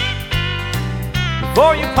left.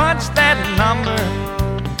 Before you punch that number,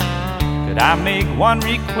 could I make one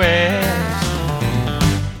request?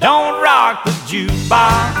 Don't rock the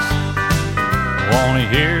jukebox, wanna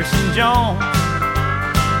hear some Jones,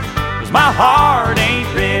 'cause my heart ain't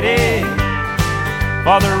ready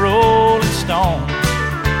for the Rolling Stones.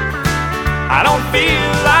 I don't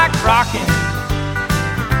feel like rocking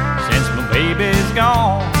since my baby's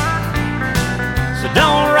gone. So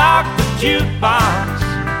don't rock the jukebox,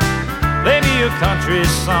 play me a country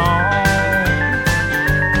song.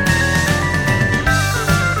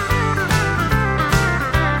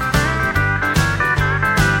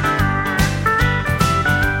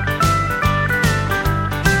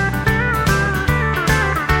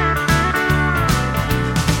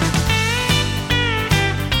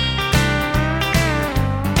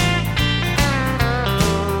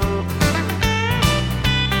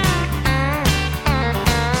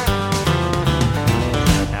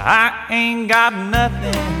 I ain't got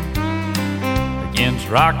nothing against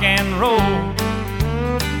rock and roll,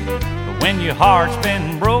 but when your heart's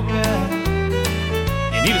been broken,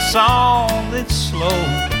 you need a song that's slow.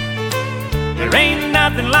 There ain't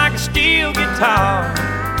nothing like a steel guitar,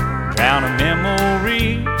 drown a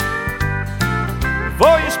memory.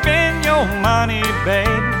 Before you spend your money,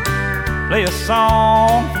 baby, play a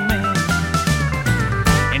song for me.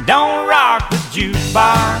 And don't rock the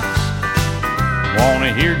jukebox,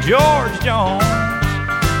 wanna hear George Jones,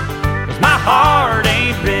 'cause my heart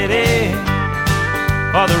ain't ready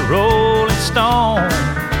for the Rolling Stone.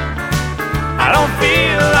 I don't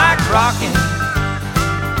feel like rocking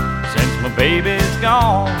since my baby's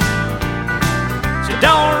gone. So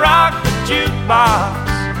don't rock the jukebox,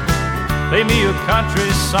 play me a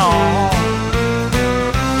country song.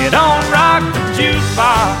 You don't rock the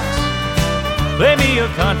jukebox, play me a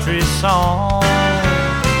country song.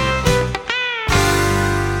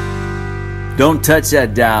 Don't touch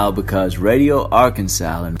that dial, because Radio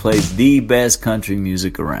Arkansas plays the best country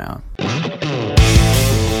music around.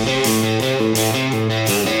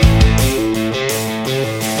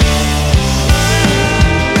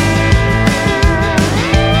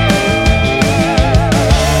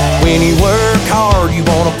 When you work hard, you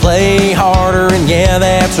wanna play harder, and yeah,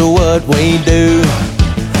 that's what we do.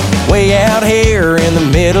 Way out here in the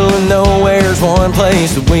middle of nowhere's one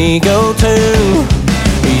place that we go to.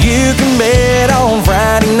 You can bet on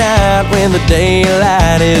Friday night when the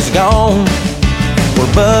daylight is gone,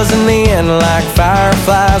 we're buzzing in like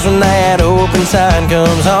fireflies when that open sign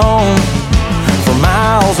comes on. For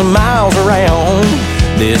miles and miles around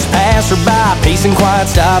this passerby, peace and quiet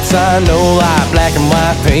stop sign, no light, black and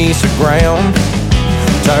white piece of ground,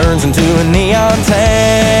 turns into a neon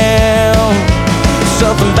town.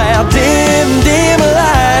 Something about dim, dim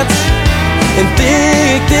lights and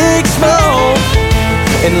thick, thick smoke,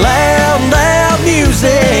 and loud, loud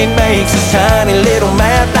music makes this tiny little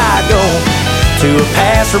mad light go to a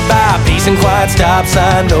passerby, peace and quiet stop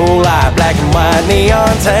sign, no light, black and white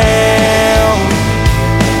neon town.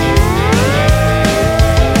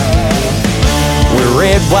 We're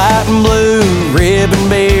red, white, and blue, ribbon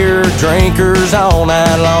beer drinkers all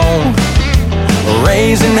night long,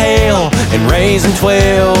 raising hell and raising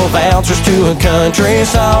 12 ounces to a country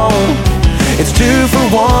song. It's 2 for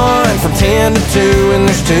 1 from 10 to 2, and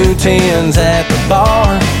there's 2 10s at the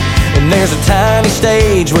bar. And there's a tiny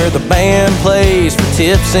stage where the band plays for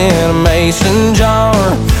tips in a mason jar.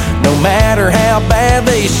 No matter how bad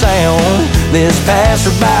they sound, this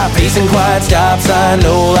passerby, peace and quiet stop sign,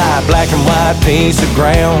 no light, black and white piece of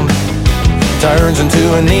ground, turns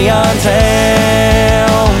into a neon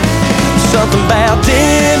town. Something about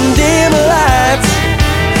dim, dim lights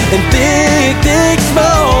and thick, thick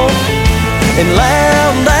smoke, and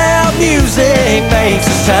loud, loud music makes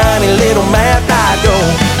this tiny little mad light go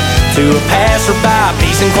to a passerby,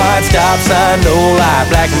 peace and quiet stop sign, no light,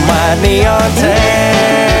 black and white neon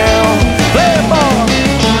town. Play it, boy!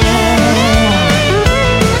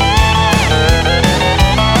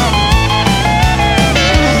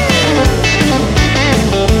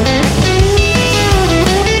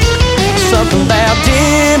 Something about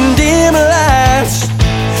dim, dim lights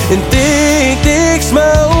and thick, thick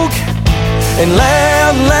smoke, and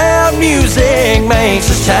loud, loud music makes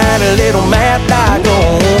this tiny little mad light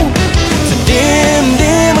go to dim,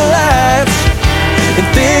 dim lights and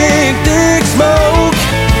thick, thick smoke,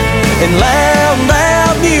 and loud,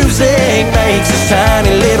 loud music makes this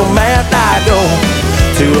tiny little mad light go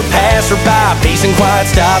to a passerby, peace and quiet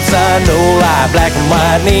stop sign, no light, black and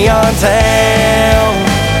white neon town.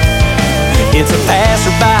 It's a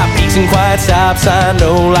passerby, peace and quiet stop sign,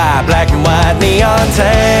 no light, black and white neon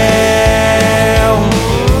town.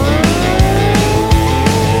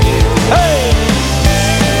 Hey!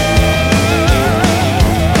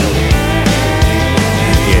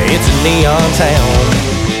 Yeah, it's a neon town.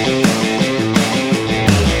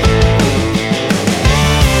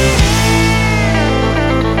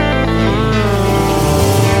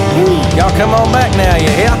 Y'all come on back now, you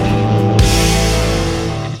hear?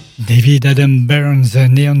 David Adam Burns,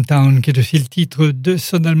 Neon Town, qui est aussi le titre de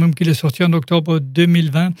son album qu'il est sorti en octobre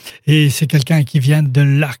 2020. Et c'est quelqu'un qui vient de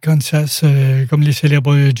l'Arkansas, comme les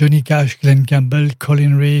célèbres Johnny Cash, Glenn Campbell,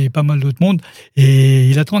 Colin Ray et pas mal d'autres mondes. Et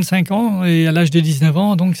il a 35 ans et à l'âge de 19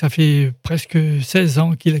 ans, donc ça fait presque 16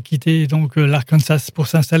 ans qu'il a quitté donc l'Arkansas pour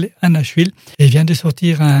s'installer à Nashville. Et il vient de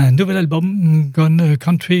sortir un nouvel album,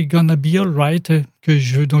 Country Gonna Be Alright,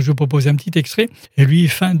 dont je vous propose un petit extrait. Et lui,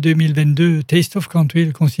 fin 2022, Taste of Country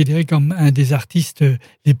est considéré comme un des artistes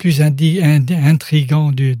les plus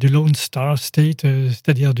intrigants de Lone Star State,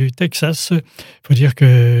 c'est-à-dire du Texas. Il faut dire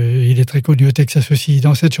qu'il est très connu au Texas aussi.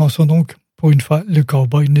 Dans cette chanson, donc, pour une fois, le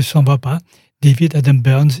cowboy ne s'en va pas. David Adam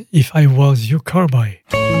Burns, If I Was Your Cowboy.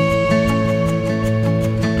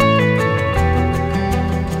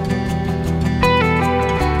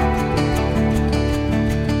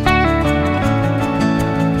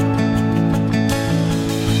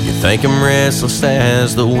 Think I'm restless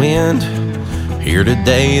as the wind, here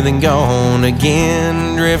today then gone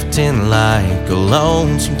again, drifting like a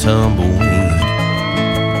lonesome tumbleweed.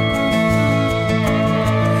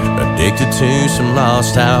 Addicted to some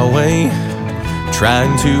lost highway,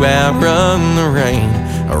 trying to outrun the rain.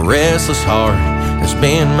 A restless heart has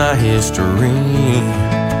been my history.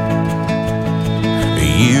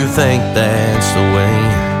 You think that's the way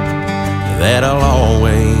that I'll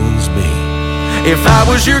always be. If I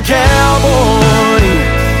was your cowboy,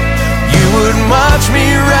 you wouldn't watch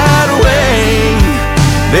me ride away.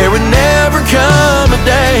 There would never come a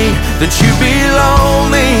day that you'd be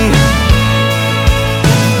lonely.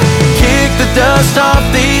 Kick the dust off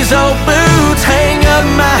these old boots, hang up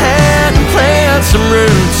my hat and plant some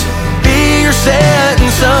roots. Be your setting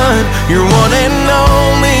sun, your one and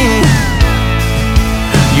only.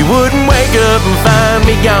 You wouldn't wake up and find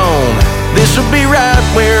me gone. This will be right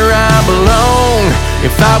where I belong.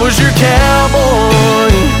 If I was your cowboy.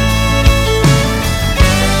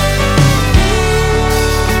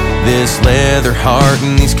 This leather heart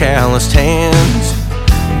and these calloused hands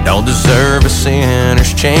don't deserve a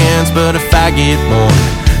sinner's chance. But if I get one,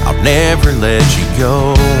 I'll never let you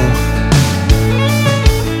go.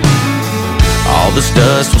 All this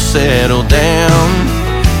dust will settle down.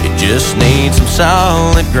 It just needs some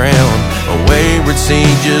solid ground. A wayward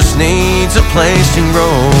seed just needs a place to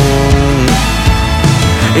grow.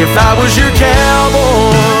 If I was your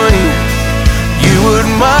cowboy, you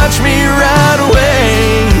wouldn't watch me ride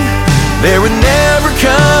away. There would never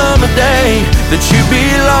come a day that you'd be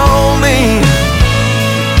lonely.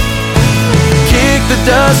 Kick the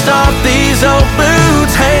dust off these old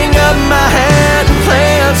boots, hang up my hat and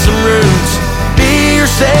plant some roots. Be your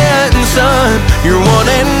setting sun, your one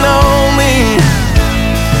and only.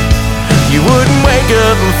 You wouldn't wake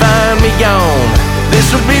up and find me gone.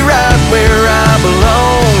 This would be right where I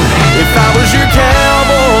belong. If I was your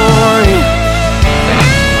cowboy.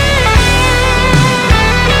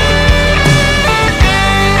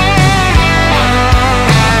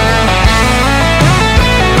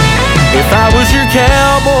 If I was your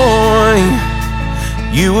cowboy,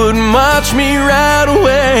 you wouldn't watch me ride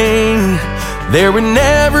away. There would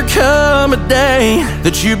never come a day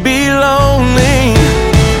that you'd be lonely.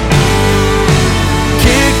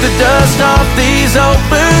 Kick the dust off these old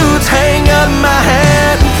boots, hang up my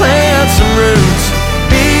hat and plant some roots.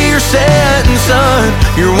 Be your setting sun,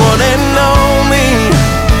 your one and only.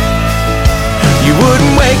 You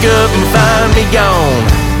wouldn't wake up and find me gone.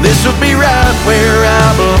 This would be right where I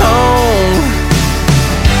belong.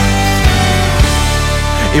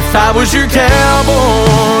 If I was your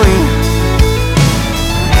cowboy.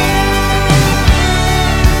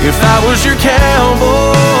 If I was your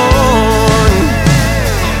cowboy.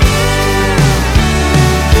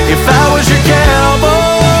 If I was your cowboy.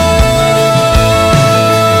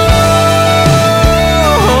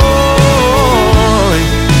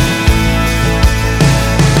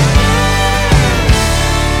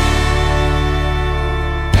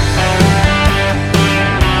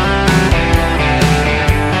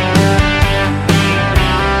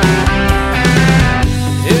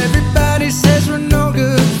 Everybody says we're no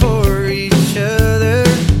good for each other.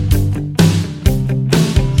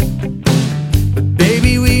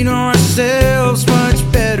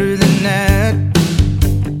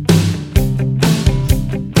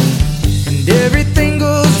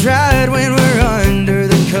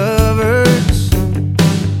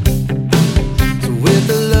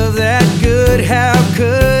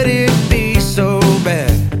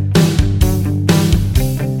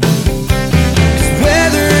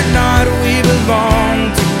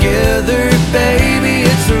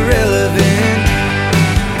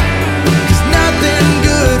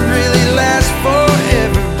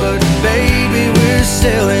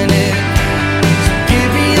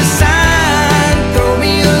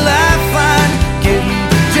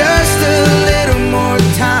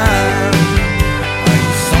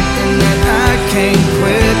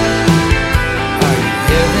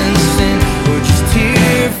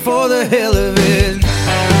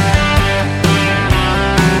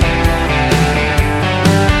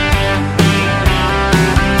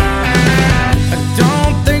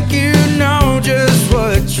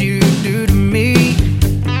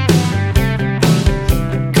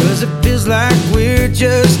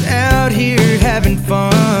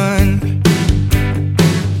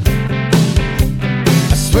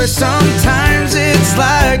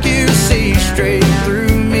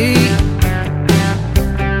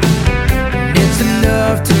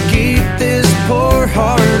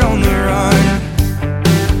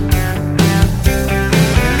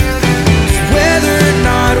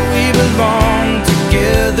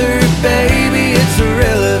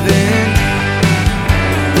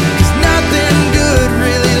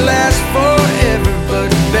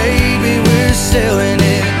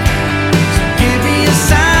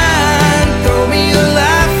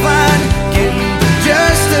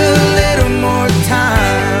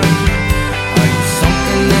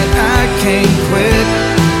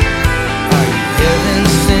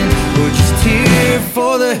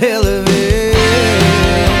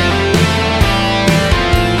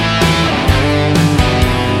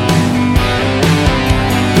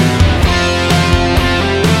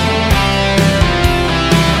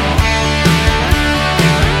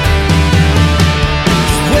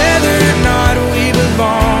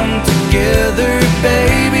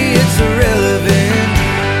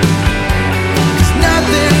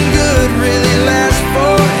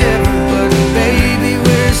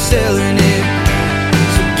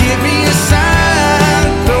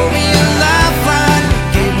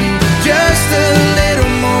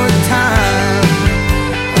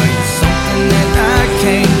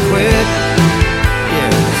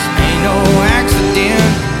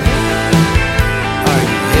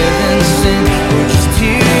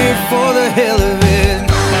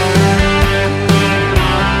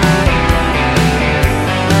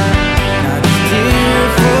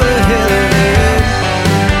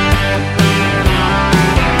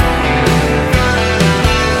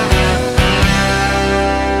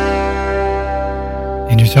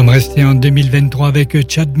 rester en 2023 avec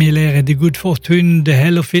Chad Miller et The Good Fortune, The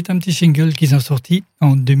Hell of It, un petit single qu'ils ont sorti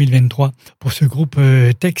en 2023 pour ce groupe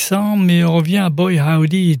texan. Mais on revient à Boy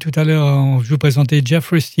Howdy. Tout à l'heure, je vous présentais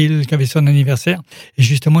Jeffrey Steele qui avait son anniversaire. Et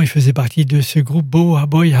justement, il faisait partie de ce groupe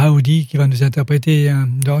Boy Howdy qui va nous interpréter un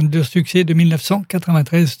de leurs succès de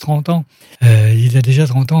 1993, 30 ans. Il a déjà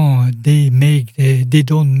 30 ans. They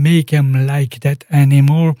don't make 'em like that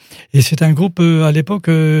anymore. Et c'est un groupe, à l'époque,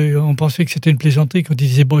 on pensait que c'était une plaisanterie quand il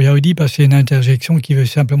disait Boy Howdy parce que c'est une interjection qui veut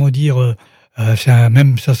simplement dire...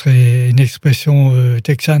 ça serait une expression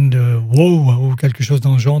texane de wow ou quelque chose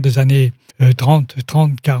dans le genre des années 30,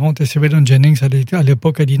 40. Et c'est Waylon Jennings à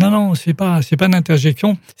l'époque a dit non, c'est pas une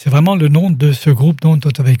interjection, c'est vraiment le nom de ce groupe dont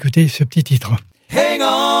on avait écouté ce petit titre. Hang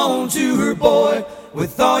on to her, boy,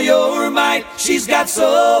 with all your might. She's got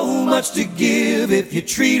so much to give if you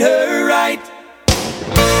treat her right.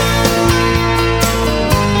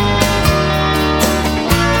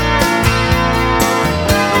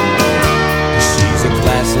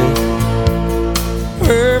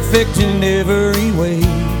 Perfect in every way,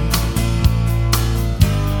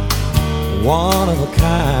 one of a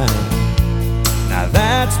kind. Now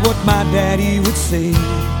that's what my daddy would say.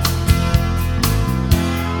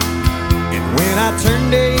 And when I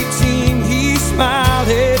turned 18, he smiled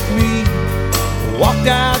at me, walked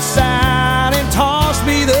outside and tossed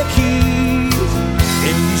me the keys.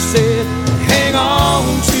 And he said, hang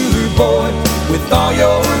on to her, boy, with all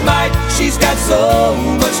your might. She's got so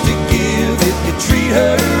much to give if you treat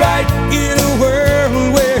her right. In a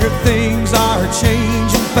world where things are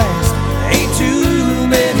changing fast, ain't too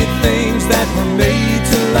many things that were made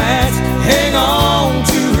to last. Hang on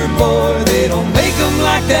to her, boy, they don't make them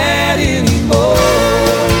like that anymore.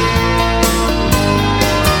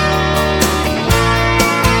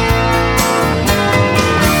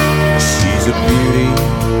 She's a beauty,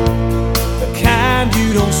 the kind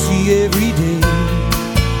you don't see every day.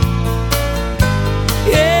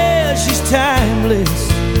 She's timeless,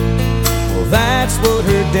 well that's what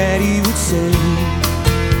her daddy would say.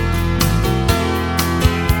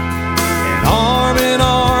 And arm in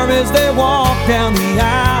arm as they walked down the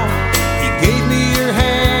aisle, he gave me your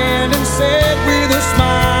hand and said with a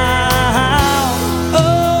smile,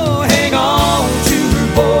 oh, hang on to her,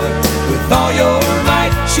 boy, with all your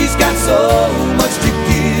might. She's got so much to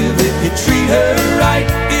give if you treat her right.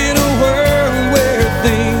 In a world where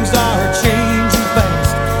things are changing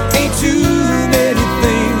fast, too many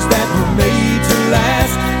things that were made to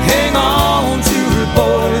last. Hang on to her,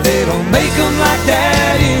 boy, they don't make them like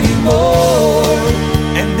that anymore.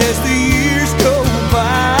 And as the years go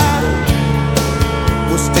by,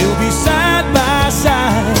 we'll still be side by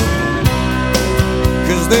side,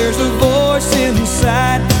 'cause there's a voice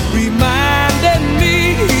inside reminding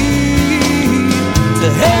me to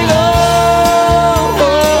hang on.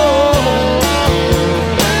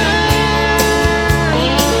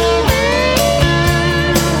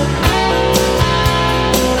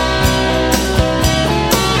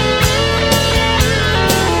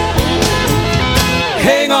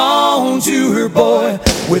 To her, boy,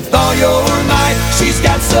 with all your might. She's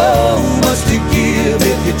got so much to give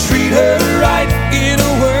if you treat her right. In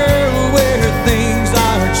a world where things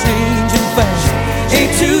are changing fast,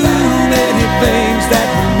 ain't too many things that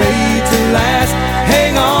were made to last.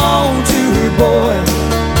 Hang on to her, boy,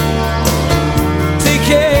 take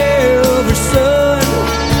care of her son.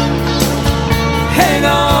 Hang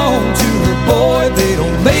on to her, boy, they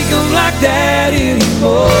don't make them like that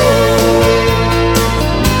anymore.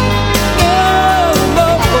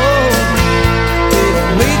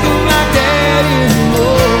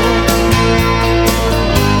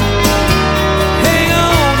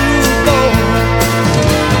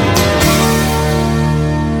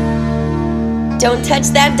 Don't touch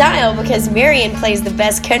that dial because Marion plays the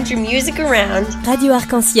best country music around. Radio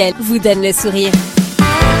Arc-en-Ciel vous donne le sourire.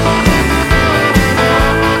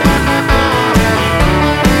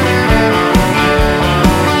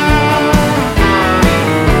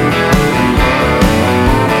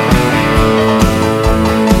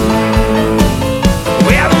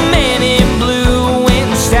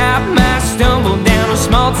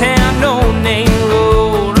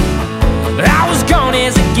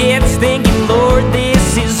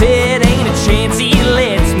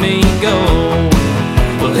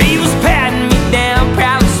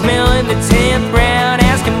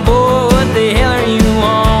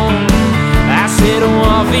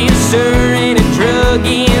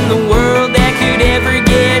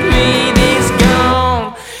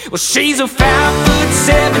 Well, she's a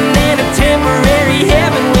 5'7" and a temporary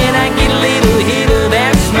heaven when I get a little hit of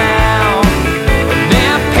that smile.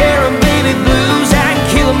 Now, pair of baby blues, I can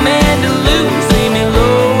kill a man to lose. Leave me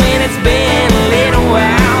low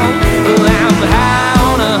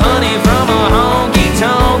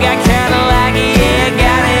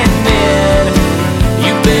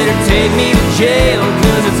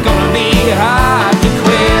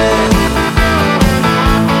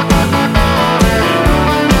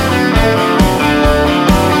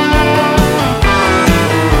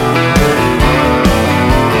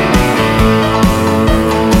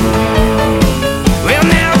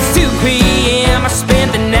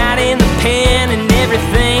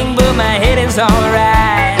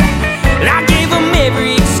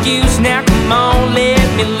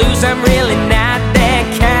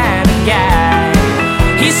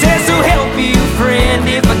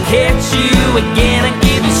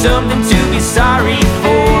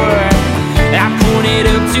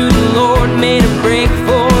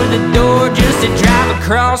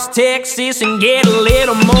across Texas and get a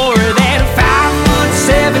little more of that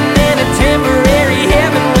 5'7" and a temporary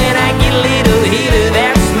heaven when I get a little hit of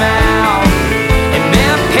that smile. And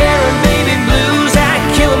that pair of baby blues, I'd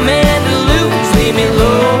kill a man to lose. Leave me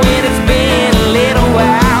low when it's been a little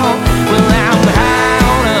while. Well, I'm high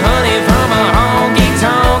on a honey from a honky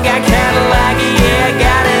tonk. I kinda like it, yeah, I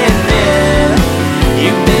gotta admit.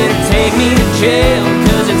 You better take me to jail,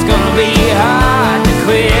 'cause it's gonna be hard to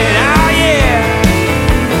quit. Oh yeah.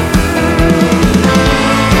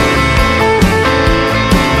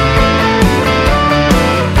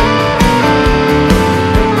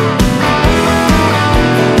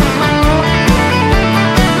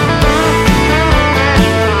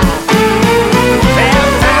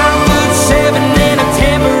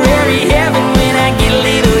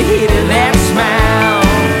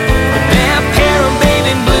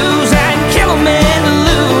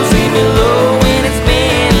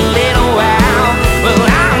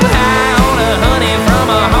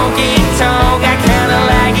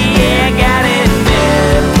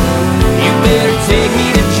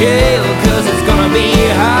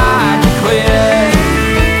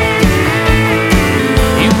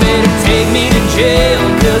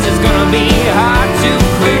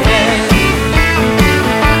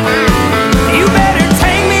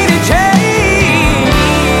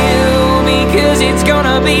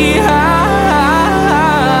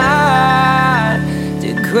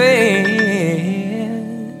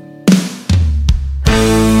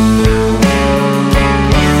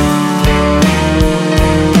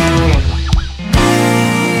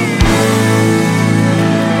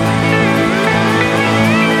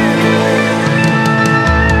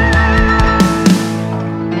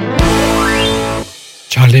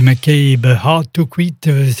 McCabe, Hard to Quit,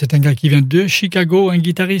 c'est un gars qui vient de Chicago, un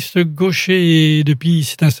guitariste gaucher, et depuis il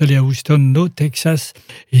s'est installé à Houston, au Texas.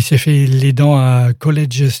 Il s'est fait les dents à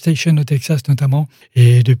College Station au Texas notamment,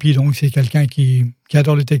 et depuis donc c'est quelqu'un qui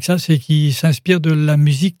adore le Texas et qui s'inspire de la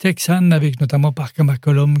musique texane avec notamment Parker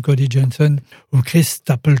McCollum, Cody Johnson ou Chris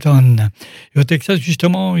Stapleton. Et au Texas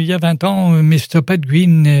justement, il y a 20 ans, Mr. Pat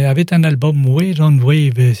Green avait un album Wave on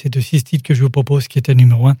Wave, c'est de 6 titres que je vous propose qui était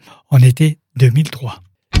numéro 1 en été 2003.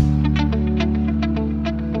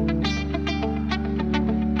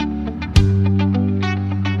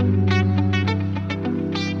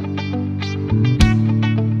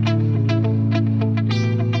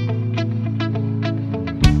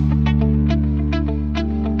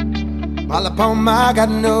 All upon my got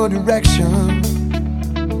no direction.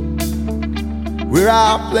 We're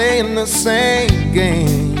all playing the same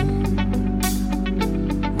game.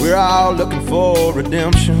 We're all looking for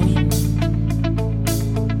redemption.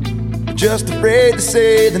 Just afraid to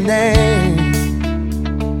say the name.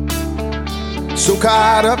 So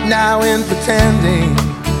caught up now in pretending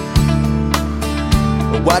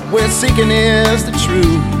what we're seeking is the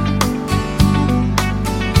truth.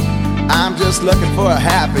 I'm just looking for a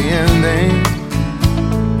happy ending.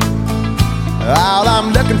 All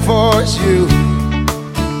I'm looking for is you.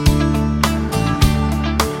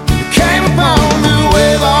 You came upon me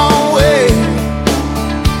wave on wave.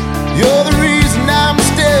 You're the reason I'm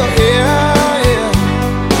still here, yeah.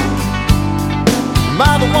 Am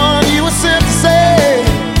I the one you were sent to save?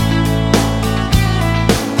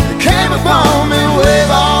 You came upon me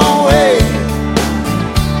wave on wave.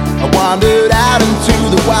 I wandered out into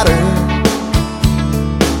the water.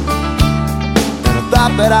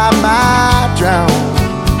 Thought that I might drown.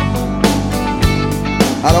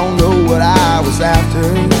 I don't know what I was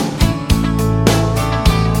after.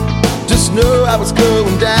 Just know I was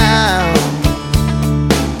going down.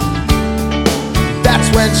 That's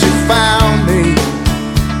when she found me.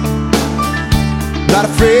 Not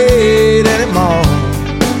afraid anymore.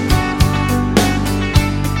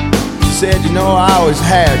 She said, you know I always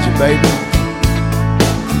had you, baby.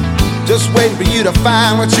 Just waiting for you to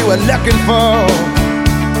find what you were looking for.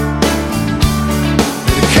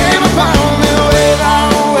 Came upon me wave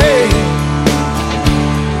on wave.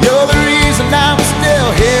 You're the reason I'm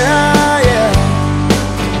still here, yeah.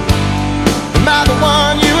 Am I the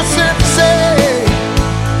one you were sent to say?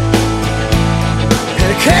 And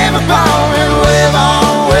it came upon me wave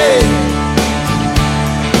on wave.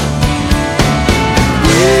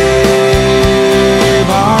 Wave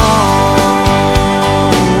on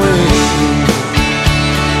wave.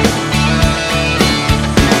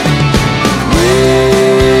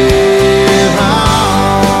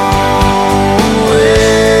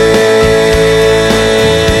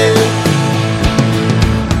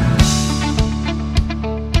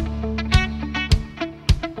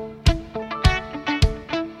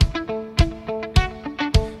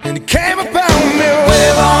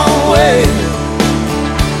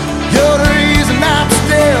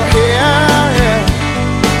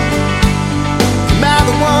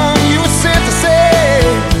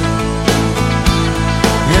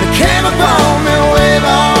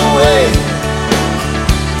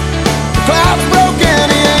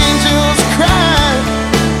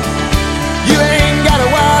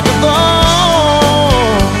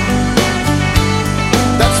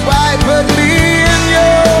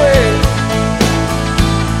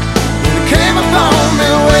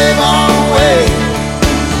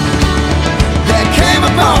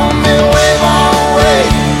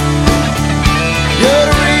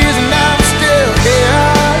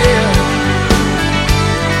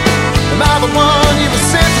 the one you were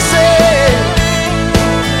sent to save.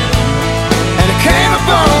 And it came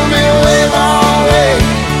upon me way long way.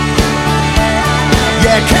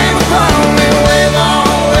 Yeah, it came upon me way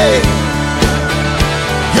long way.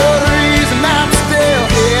 You're the reason I'm still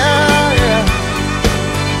here, yeah.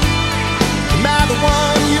 Am I the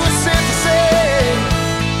one you were sent to save?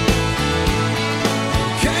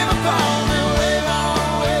 Came upon me way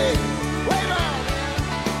long way, way long.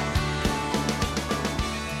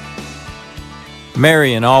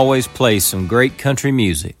 Marion always plays some great country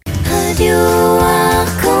music. Radio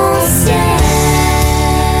Arc-en-Ciel,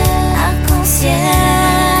 Arc-en-Ciel.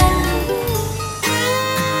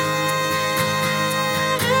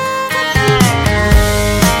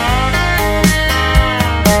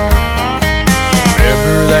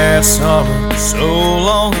 Remember that summer so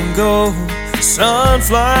long ago, the sun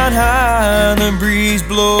flying high and the breeze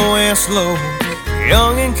blowing slow,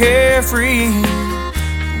 young and carefree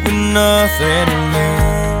with nothing to lose.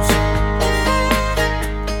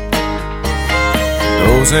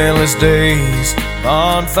 Those endless days,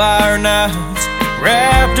 bonfire nights,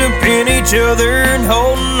 wrapped up in each other and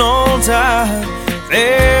holding on tight.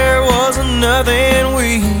 There wasn't nothing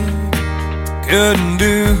we couldn't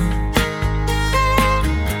do.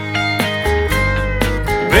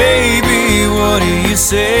 Baby, what do you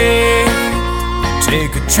say?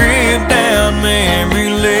 Take a trip down memory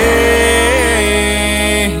lane.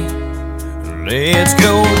 Let's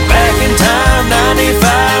go back in time,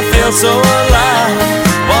 95 felt so alive,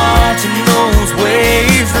 watching those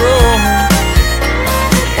waves roll.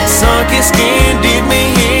 Sunk his skin, did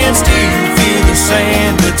me in, still feel the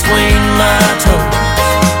sand between my toes.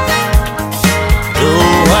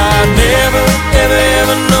 Oh, I never, ever,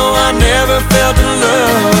 ever know, I never felt a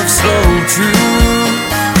love so true.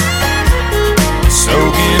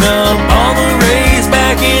 Soaking up all the rays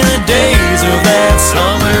back in the days of that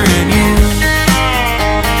summer in you.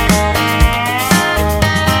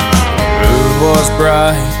 The road was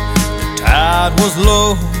bright, the tide was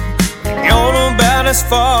low, gone about as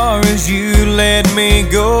far as you let me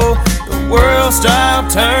go. The world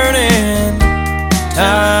stopped turning,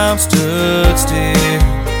 time stood still.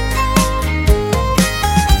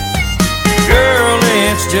 Girl,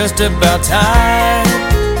 it's just about time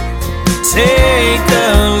to take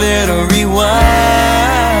a little rewind.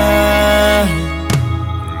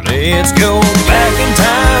 Let's go back in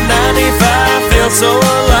time, 95 felt so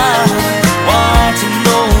alive, watching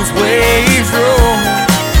those waves roll.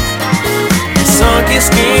 Sunk his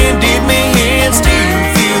skin, did me in, still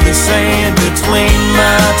feel the sand between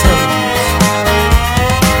my toes.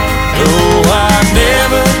 Oh, I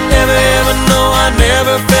never, ever, ever know, I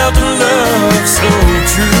never felt a love so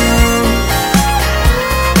true.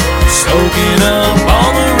 Soaking up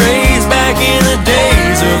all the rays back in the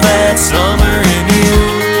days of that summer in you.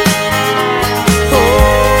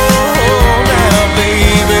 Oh, now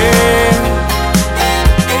baby,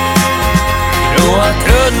 you know I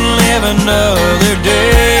couldn't live another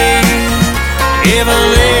day if I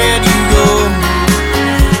let you go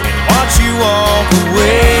and watch you walk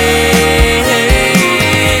away.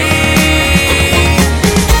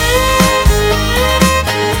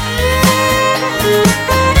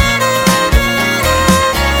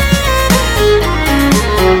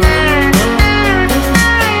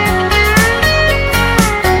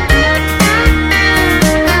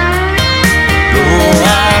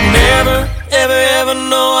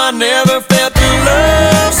 I never felt the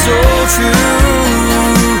love so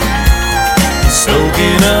true.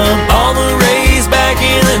 Soaking up all the rays back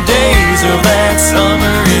in the days of that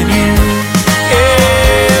summer in you.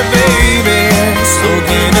 Yeah, baby,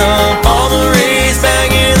 soaking up all the rays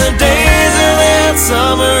back in the days of that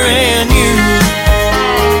summer in you.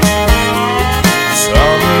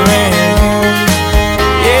 Summer in you.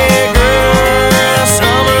 Yeah, girl,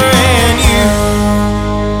 summer in you.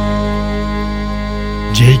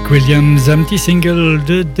 Jake Williams, un petit single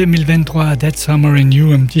de 2023, That Summer in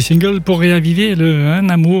You, un petit single pour réaviver un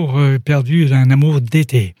amour perdu, un amour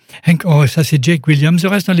d'été. Hank, oh, ça c'est Jake Williams. On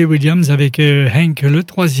reste dans les Williams avec Hank, le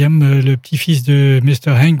troisième, le petit-fils de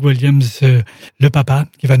Mr. Hank Williams, le papa,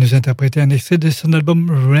 qui va nous interpréter un extrait de son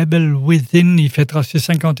album Rebel Within. Il fêtera ses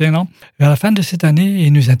 51 ans vers la fin de cette année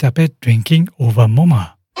et nous interprète Drinking Over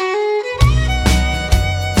Mama.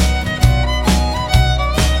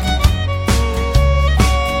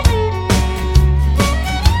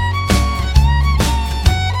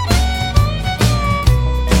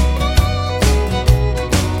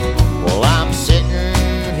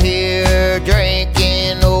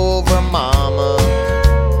 Drinking over mama.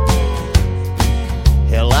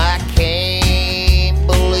 Hell, I can't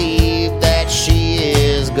believe that she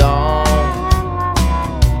is gone.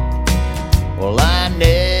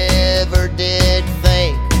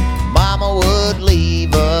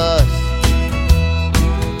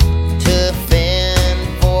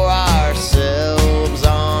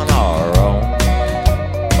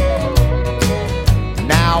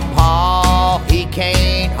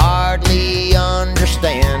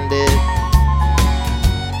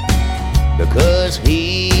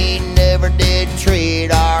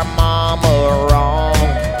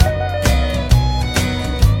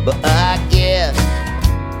 but I guess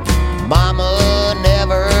Mama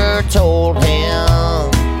never told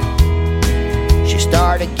him. She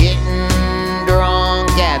started getting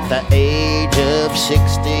drunk at the age of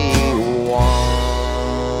 61.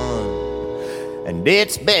 And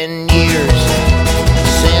it's been years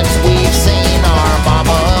since we've seen our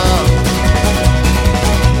mama.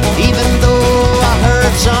 Even though I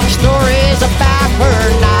heard some stories about her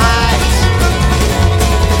nights.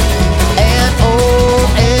 And old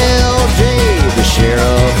LJ, the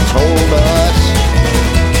sheriff, told us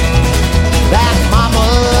that mama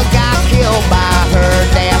got killed by her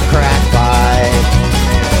damn crack pipe.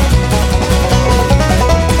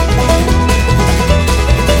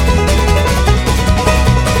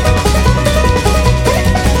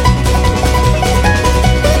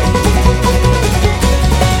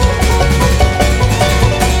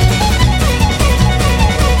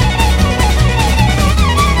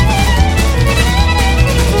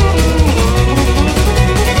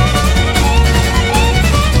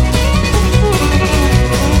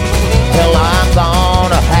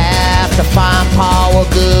 Find Paul a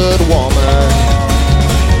good woman,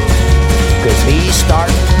 'cause he's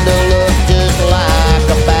starting to look just like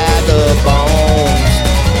a bag of bones.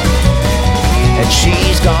 And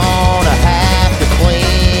she's gonna have to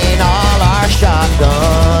clean all our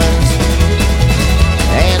shotguns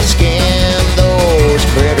and skin those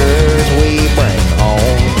critters we bring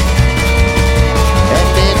home. And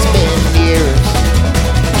it's been years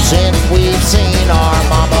since we've seen our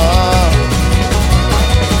mama.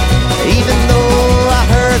 Even though I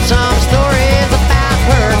heard some stories about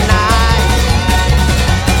her night.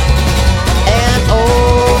 And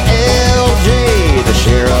old LJ, the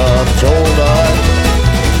sheriff, told us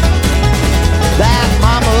that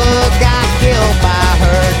mama got killed by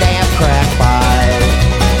her damn crack pipe.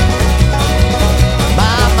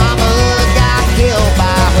 My mama got killed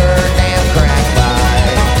by her damn crack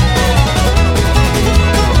pipe.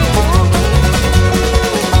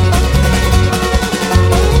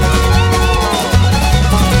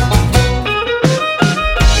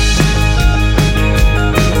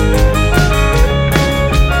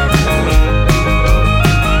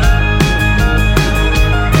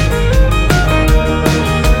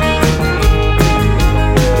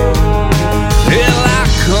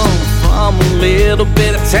 Little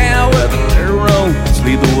bit of town where the dirt roads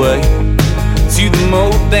lead the way to the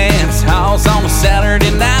old dance halls on a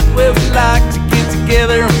Saturday night where we like to get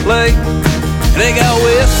together and play. They got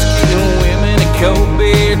whiskey and women and cold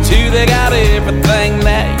beer too. They got everything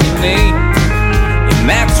that you need, and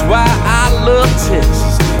that's why I love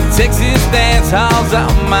Texas. Texas dance halls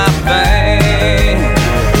are my thing.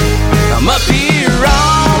 I'm up here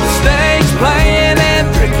on the stage playing and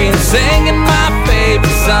drinking, singing my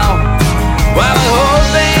favorite songs, while the whole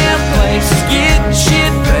damn place is getting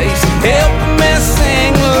shit-faced, helping me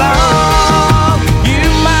sing along. You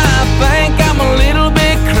might think I'm a little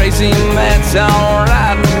bit crazy, and that's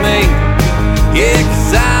alright with me. Yeah,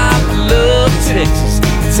 'cause I love Texas.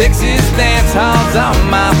 Texas dance halls are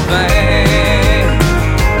my thing.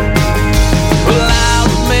 Well, I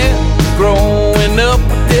admit, growing up,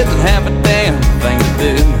 we didn't have a damn thing to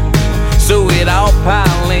do, so we'd all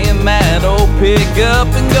pile in that old pickup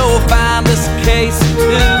and go find us a case of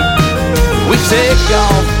two. We take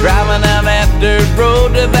off driving down that dirt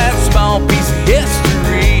road to that small piece of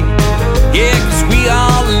history. Yeah, 'cause we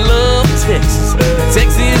all love Texas.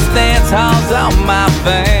 Texas dance halls are my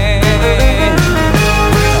thing.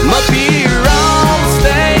 I'm up here on the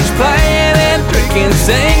stage playing and drinking,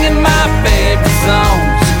 singing my favorite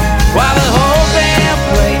songs, while the whole damn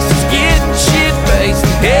place is getting shit-faced,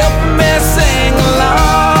 helping me sing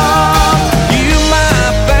along. You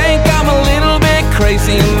might think I'm a little bit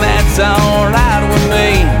crazy, and that's alright with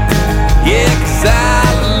me. Yeah, 'cause I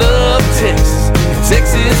love Texas.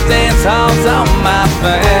 Texas dance halls are my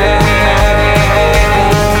thing.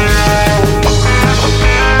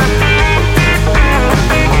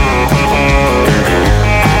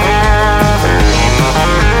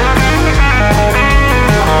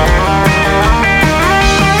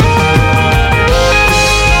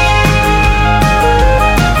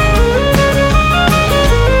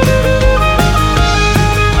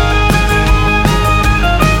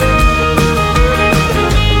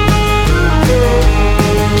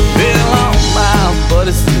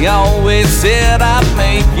 He always said I'd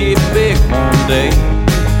make it big one day,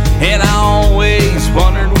 and I always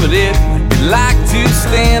wondered what it would be like to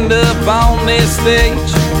stand up on this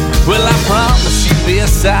stage. Well, I promise you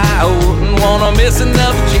this, I wouldn't want to miss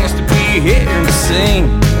another chance to be here and sing.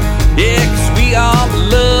 Yeah, 'cause we all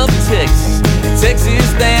love Texas. Texas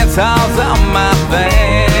dance halls are my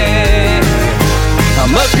thing.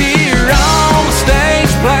 I'm up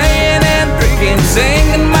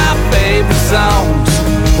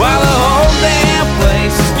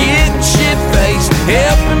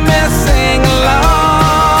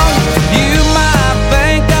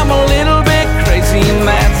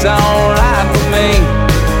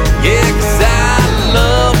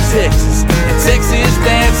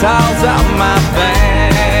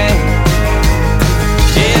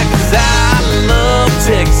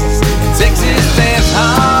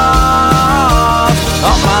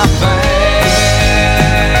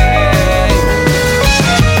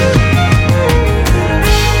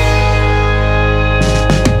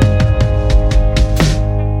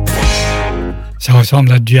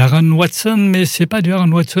ressemble à du Aaron Watson, mais c'est pas du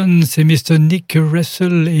Aaron Watson, c'est Mr. Nick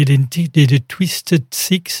Russell et les Twisted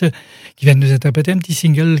Six qui viennent nous interpréter un petit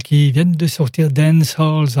single qui viennent de sortir, Dance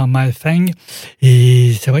Halls on My Thing.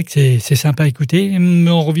 Et c'est vrai que c'est sympa à écouter.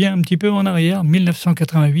 On revient un petit peu en arrière,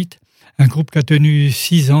 1988. Un groupe qui a tenu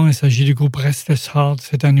 6 ans, il s'agit du groupe Restless Heart,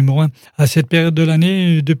 c'est un numéro 1. À cette période de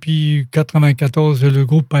l'année, depuis 94, le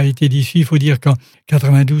groupe a été dissous. Il faut dire qu'en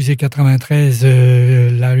 92 et 93,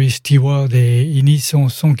 Larry Stewart et Innis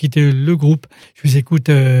sont quittés le groupe. Je vous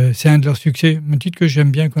écoute, c'est un de leurs succès, un titre que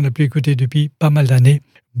j'aime bien, qu'on a pu écouter depuis pas mal d'années.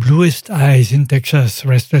 Bluest Eyes in Texas,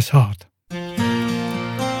 Restless Heart.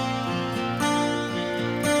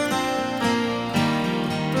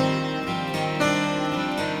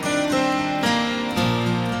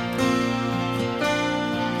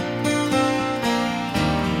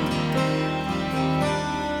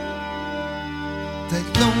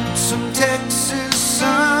 Some Texas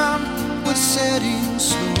sun was setting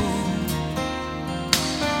slow,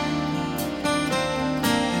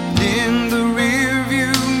 and in the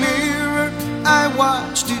rearview mirror I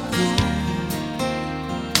watched it go.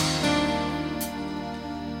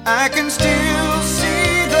 I can still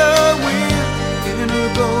see the wind in her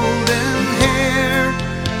golden hair.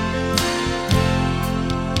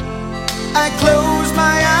 I close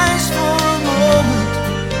my eyes for a moment,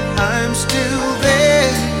 I'm still there.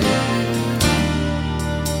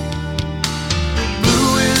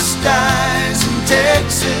 Skies in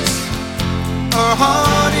Texas are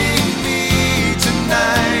haunting me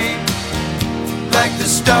tonight, like the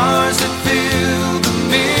stars that fill the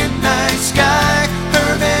midnight sky.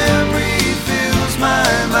 Her memory fills my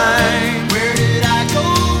mind. Where did I go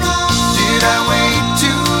wrong? Did I wait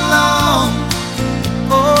too long?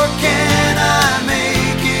 Or can I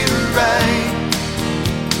make it right?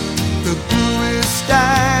 The bluest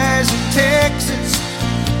skies in Texas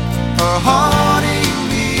are haunting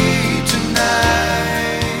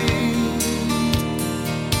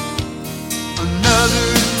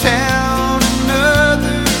another town,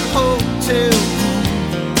 another hotel room,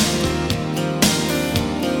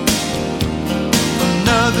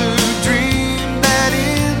 another dream that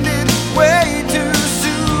ended way too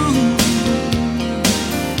soon,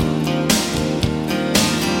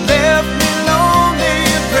 left me lonely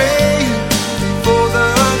and praying for the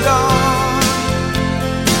dawn,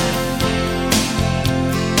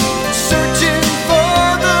 searching for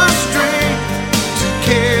the strength to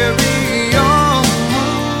carry on.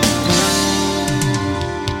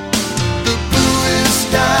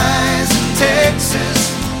 Texas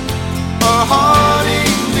are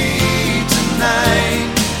haunting me tonight,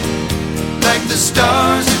 like the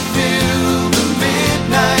stars that fill the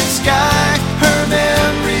midnight sky. Her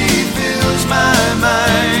memory fills my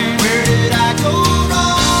mind. Where did I go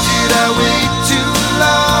wrong? Did I wait too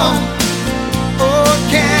long? Or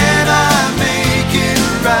can I make it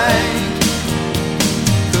right?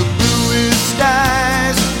 The bluest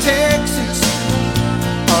skies of Texas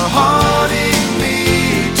are haunting me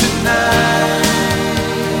tonight.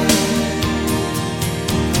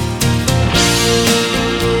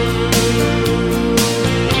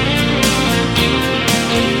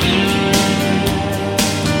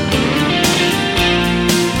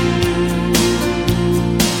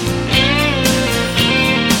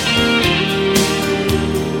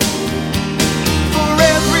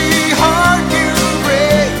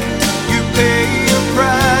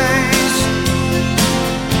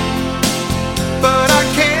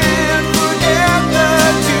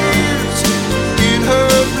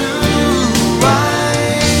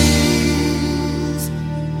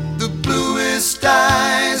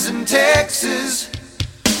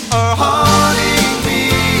 Are haunting me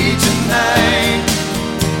tonight,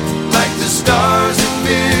 like the stars that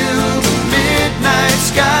fill the midnight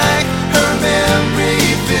sky. Her memory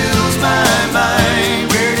fills my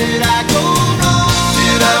mind. Where did I go wrong?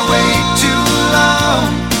 Did I wait too long?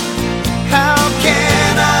 How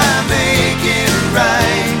can I make it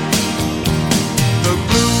right? The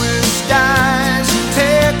bluest skies in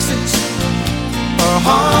Texas are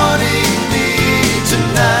haunting me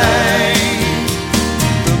tonight.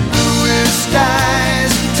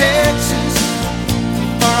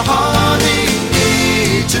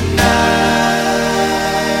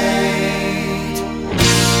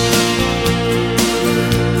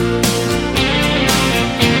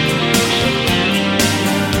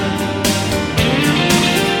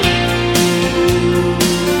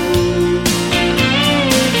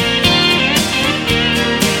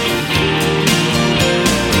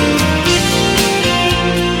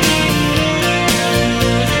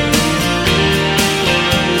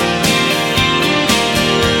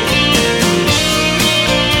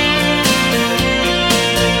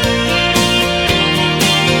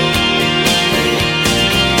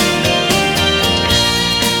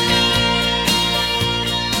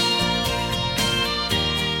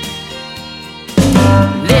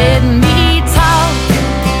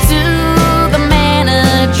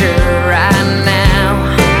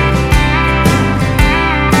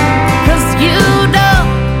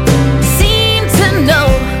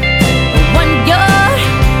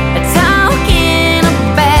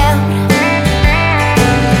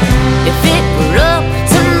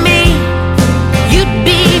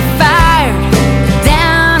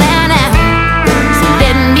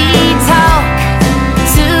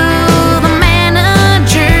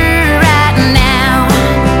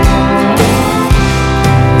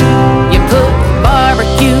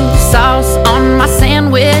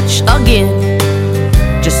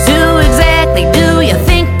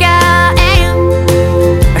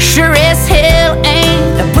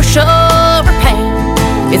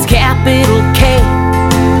 capital K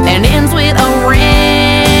and ends with a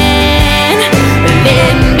ren.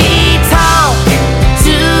 Let me talk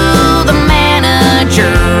to the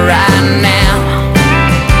manager right now,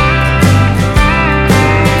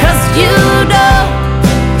 'cause you don't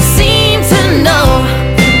seem to know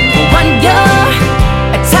what you're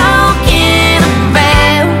talking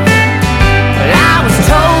about. Well, I was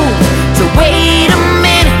told to wait a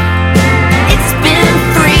minute. It's been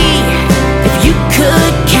 3 if you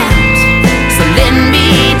could count. So let me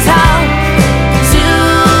talk to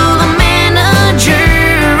the manager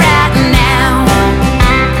right now.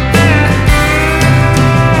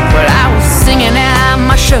 Well, I was singing at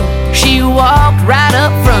my show. She walked right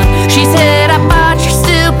up front. She said, I bought your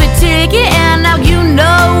stupid ticket and now you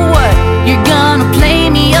know what. You're gonna play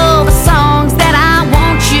me all the songs that I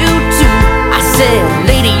want you to. I said,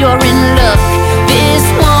 lady, you're in luck. This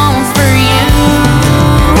one's for you.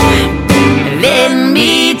 Let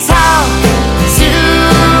me talk to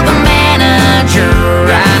the manager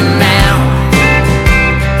right now,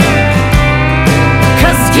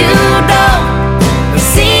 'cause you don't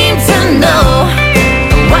seem to know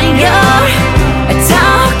what you're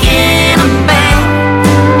talking about.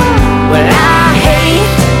 Well, I hate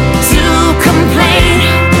to complain,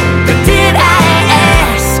 but did I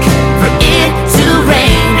ask for it to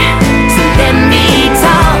rain? So let me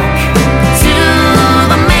talk to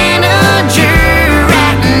the manager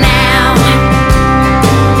right now.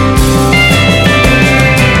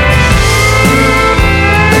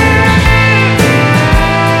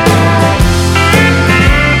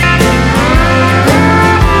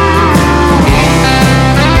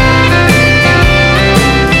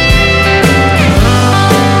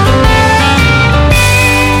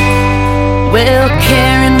 Well,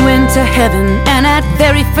 Karen went to heaven, and at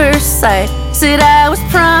very first sight said I was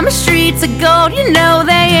promised streets of gold. You know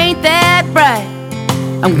they ain't that bright.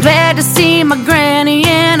 I'm glad to see my granny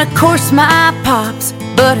and of course my pops,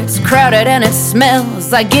 but it's crowded and it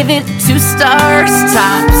smells. I give it 2 stars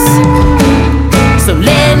tops. So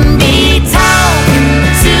let me talk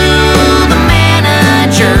to the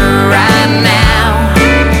manager right now.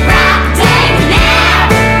 Right dang now.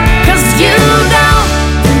 'Cause you don't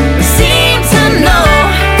seem to know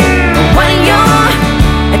what you're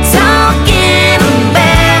talking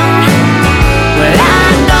about. Well, I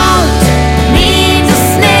don't need to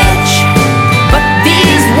snitch, but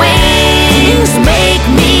these wings make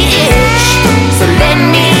me itch. So let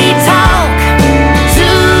me talk to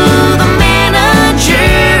the manager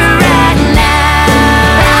right now.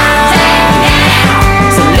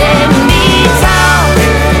 So let me talk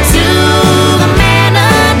to the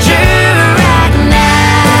manager right now.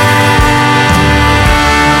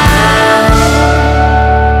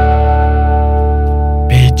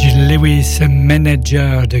 Page Lewis,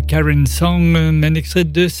 Manager de Karen Song, un extrait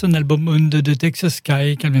de son album Under the Texas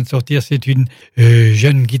Sky qu'elle vient de sortir. C'est une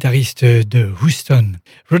jeune guitariste de Houston.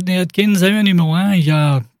 Rodney Atkins a eu un numéro 1 il y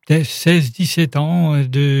a 16-17 ans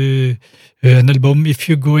de un album If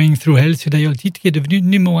You're Going Through Hell. C'est d'ailleurs le titre qui est devenu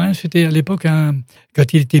numéro 1. C'était à l'époque,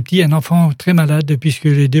 quand il était petit, un enfant très malade puisque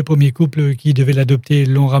les 2 premiers couples qui devaient l'adopter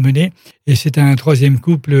l'ont ramené. Et c'est un 3e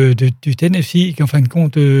couple du Tennessee qui, en fin de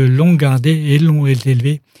compte, l'ont gardé et l'ont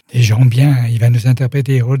élevé. Des gens bien, il va nous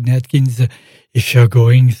interpréter Rodney Atkins, If You're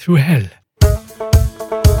Going Through Hell.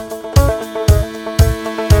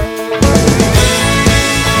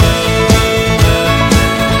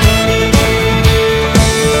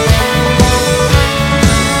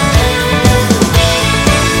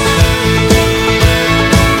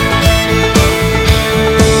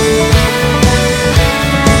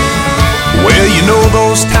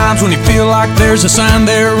 Those times when you feel like there's a sign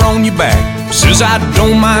there on your back says I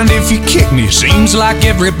don't mind if you kick me. Seems like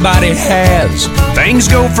everybody has. Things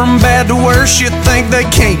go from bad to worse. You think they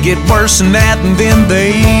can't get worse than that, and then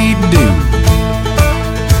they do.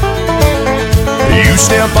 You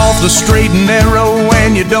step off the straight and narrow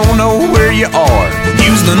and you don't know where you are.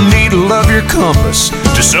 Use the needle of your compass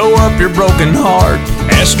to sew up your broken heart.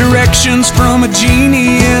 Ask directions from a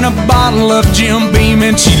genie in a bottle of Jim Beam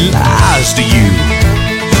and she lies to you.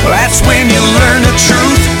 Well, that's when you learn the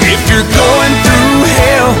truth. If you're going through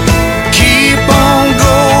hell, keep on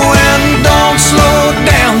going, don't slow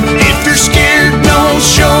down. If you're scared, don't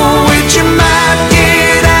show it. You might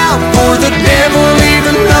get out, for the devil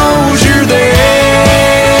even knows you're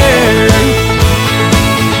there.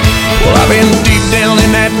 Well, I've been deep down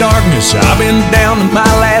in that darkness. I've been down to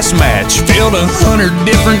my last match. Filled 100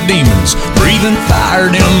 different demons, breathing fire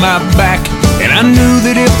down my back. And I knew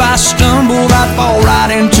that if I stumbled, I'd fall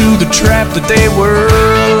right into the trap that they were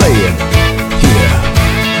laying. Yeah.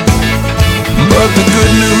 But the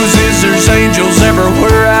good news is there's angels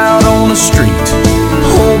everywhere out on the street,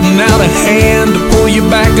 holding out a hand to pull you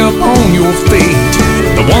back up on your feet.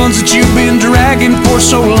 The ones that you've been dragging for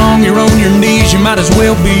so long, you're on your knees, you might as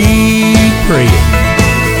well be praying.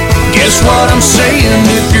 Guess what I'm saying?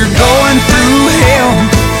 If you're going through hell,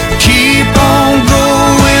 keep on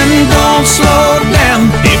going, don't slow down.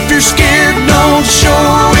 If you're scared, don't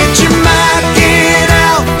show it, you might get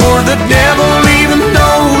out, or the devil even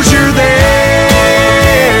knows you're there.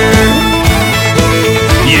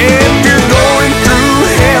 Yeah, if you're going through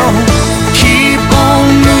hell, keep on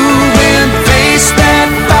moving, face that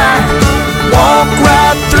fire, walk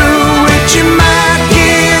right through it, you might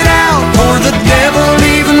get out, or the devil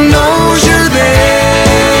even knows you're there.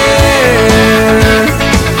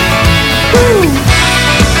 Woo!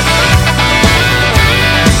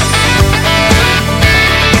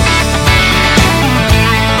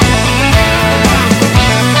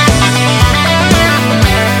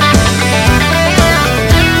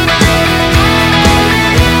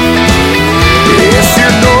 If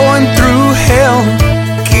you're going through hell,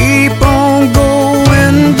 keep on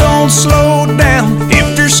going, don't slow down.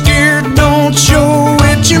 If you're scared, don't show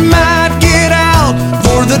it, you might get out,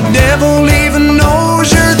 for the devil even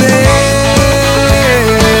knows you're there.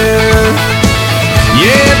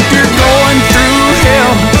 Yeah, if you're going through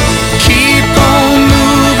hell, keep on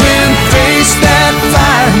moving, face that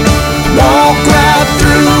fire, walk right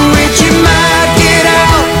through it, you might get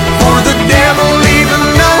out, for the devil even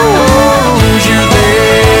knows you're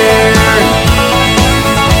there.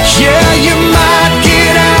 Yeah, you might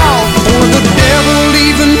get out, for the devil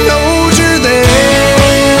even knows you're there.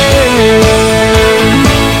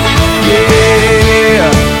 Yeah.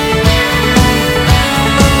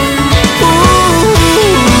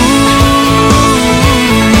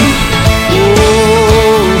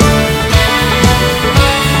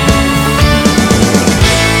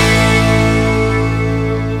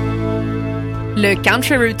 Le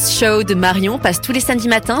Country Roots Show de Marion passe tous les samedis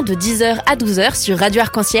matins de 10h à 12h sur Radio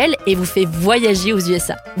Arc-en-Ciel et vous fait voyager aux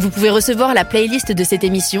USA. Vous pouvez recevoir la playlist de cette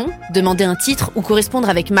émission, demander un titre ou correspondre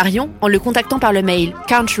avec Marion en le contactant par le mail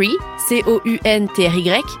country,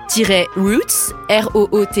 country-roots,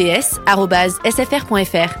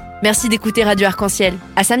 @sfr.fr. Merci d'écouter Radio Arc-en-Ciel.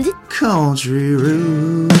 À samedi. Country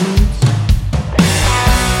Roots.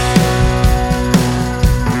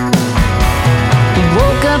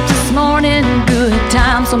 Woke up this morning, good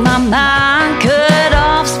times on my mind. Cut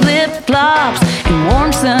off flip-flops and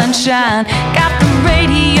warm sunshine. Got the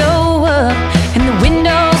radio up and the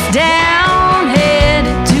windows down.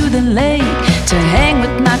 Headed to the lake to hang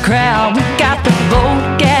with my crowd. We got the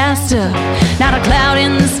boat gassed up, not a cloud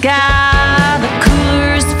in the sky. The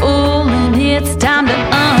cooler is full and it's time to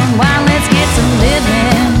unwind. Let's get to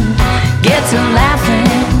living, get to laughing.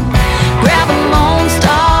 Grab a Lone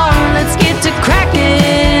Star, let's get to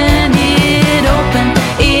cracking it open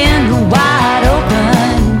in the wide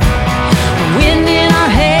open. Wind in our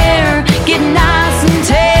hair, get nice and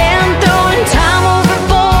tan, throwing time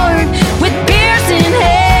overboard with beers in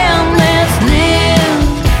hand. Let's live,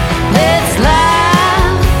 let's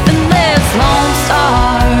laugh, and let's Lone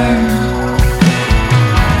Star.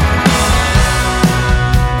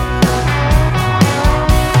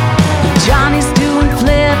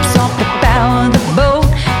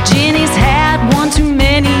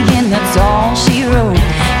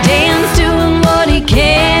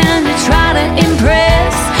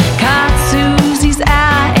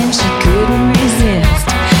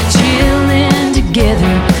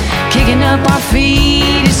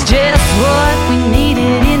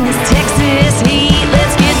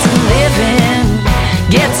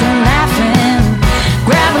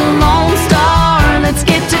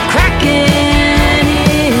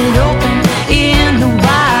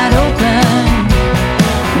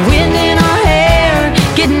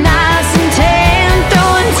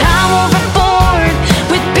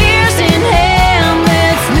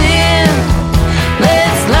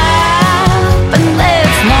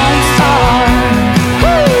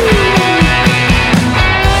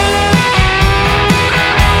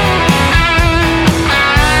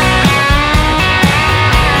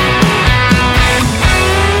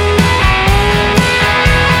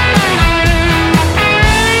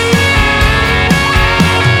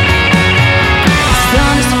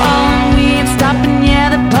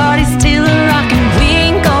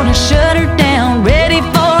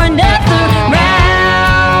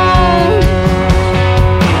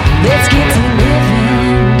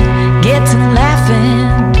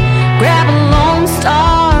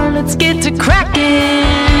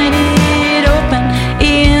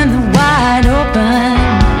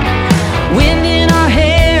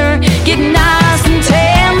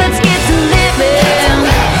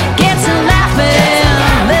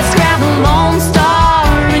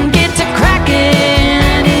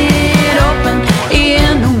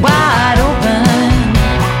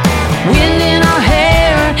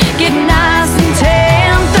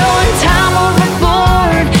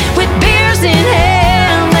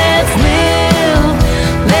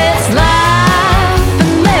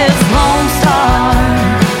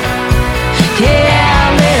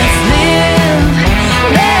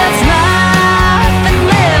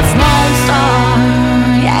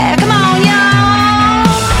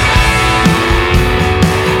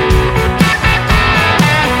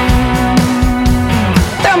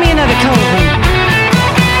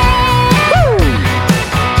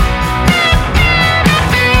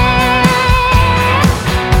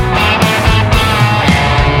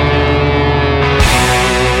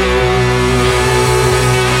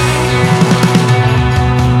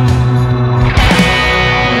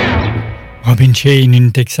 Jane Shane,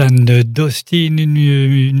 une texane d'Austin,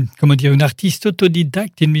 une artiste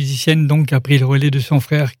autodidacte, une musicienne donc qui a pris le relais de son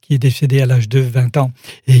frère qui est décédé à l'âge de 20 ans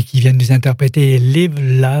et qui vient de nous interpréter Live,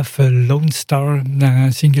 Laugh, Lone Star,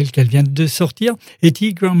 un single qu'elle vient de sortir. Et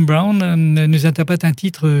T. Graham Brown nous interprète un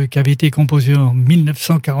titre qui avait été composé en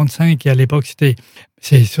 1945 et à l'époque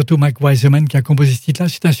c'est surtout Mike Wiseman qui a composé ce titre-là.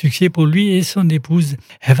 C'est un succès pour lui et son épouse.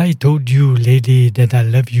 Have I told you, lady, that I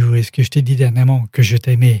love you? Est-ce que je t'ai dit dernièrement que je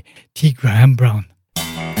t'aimais? T. Graham Brown.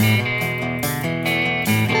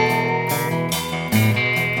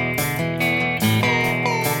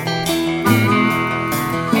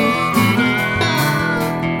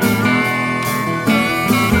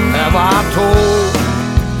 Have I told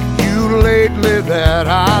you lately that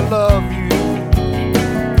I love you?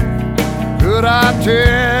 Could I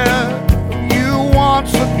tell you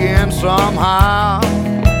once again somehow?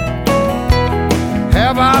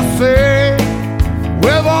 Have I said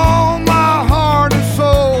with all my heart and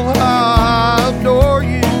soul how I adore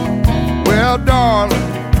you? Well, darling,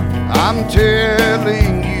 I'm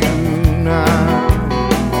telling you now.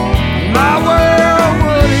 My world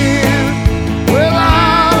would end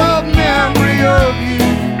without a memory of you.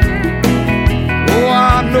 Oh,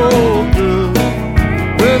 I know good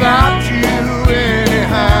without you.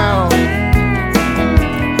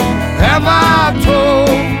 Have I told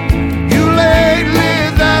you lately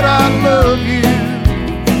that I love you?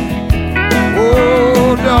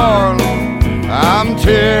 Oh, darling, I'm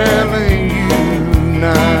telling you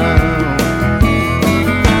now.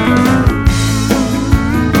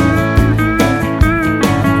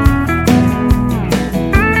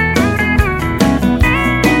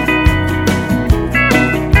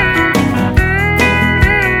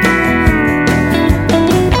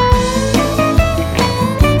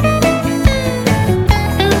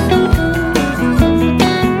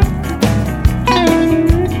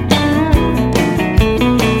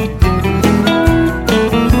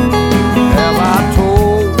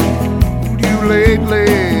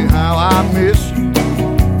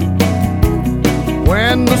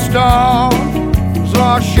 Stars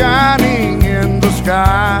are shining in the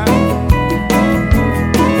sky.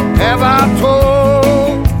 Have I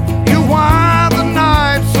told you why the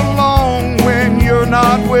night's so long when you're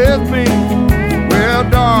not with me? Well,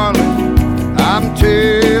 darling, I'm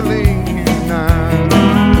telling you now.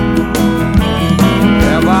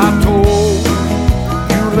 Have I told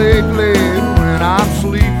you lately when I'm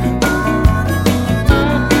sleeping?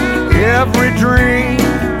 Every dream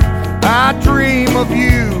I dream of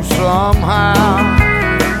you somehow.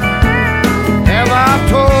 Have I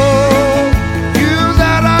told you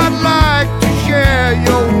that I'd like to share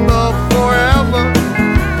your love forever?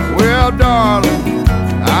 Well, darling,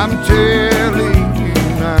 I'm telling you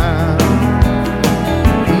now.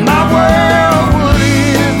 My world would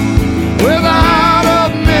end without a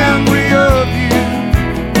memory of you.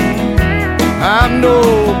 I'm no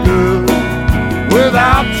good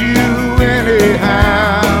without you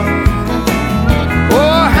anyhow.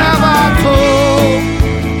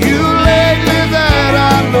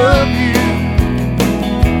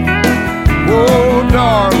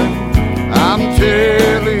 Darling, I'm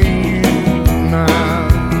telling you now.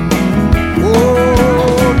 Oh,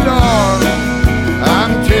 darling,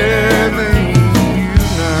 I'm telling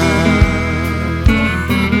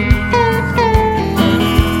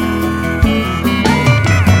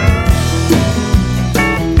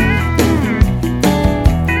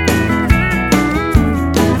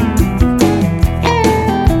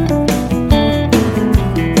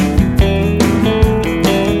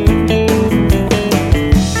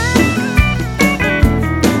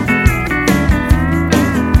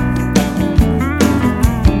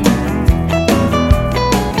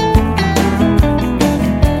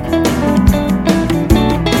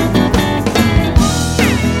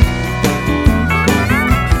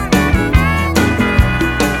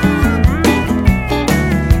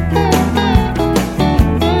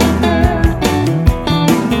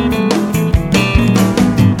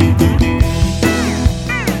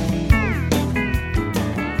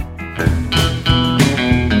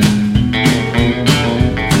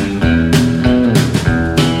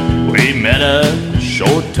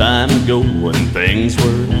you when things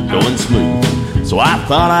were going smooth. So I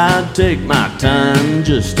thought I'd take my time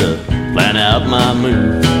just to plan out my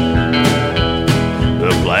move. The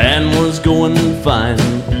plan was going fine,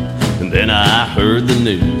 and then I heard the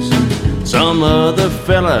news. Some other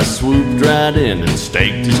fella swooped right in and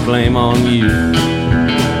staked his claim on you.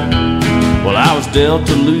 Well, I was dealt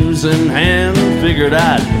a losing hand, figured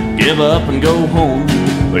I'd give up and go home.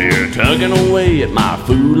 But you're tugging away at my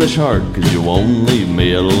foolish heart, 'cause you won't leave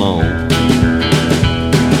me alone.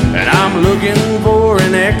 And I'm I'm looking for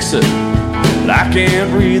an exit, but I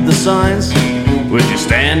can't read the signs. With you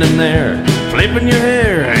standing there, flipping your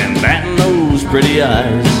hair and batting those pretty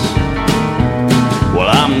eyes. Well,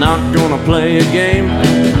 I'm not gonna play a game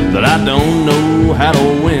that I don't know how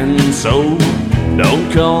to win. So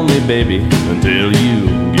don't call me baby until you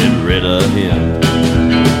get rid of him.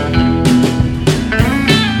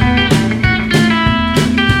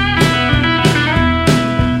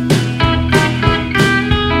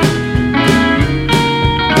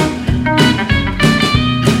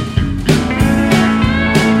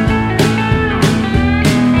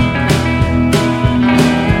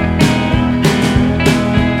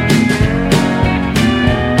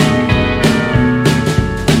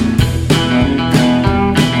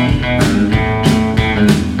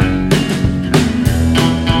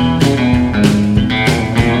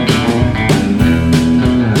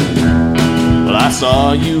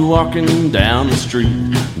 Saw you walking down the street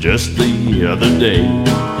just the other day.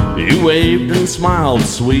 You waved and smiled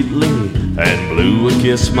sweetly and blew a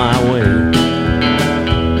kiss my way.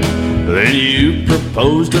 Then you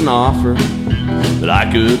proposed an offer that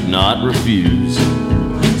I could not refuse.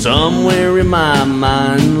 Somewhere in my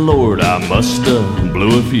mind, Lord, I must have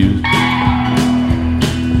blew a fuse.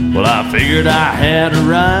 Well, I figured I had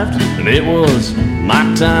arrived and it was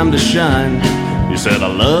my time to shine. You said I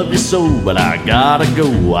love you so, but I gotta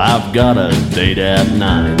go, I've got a date at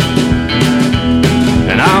 9.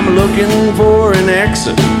 And I'm looking for an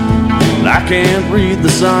exit, but I can't read the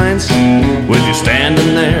signs. With you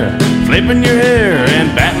standing there, flipping your hair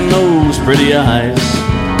and batting those pretty eyes.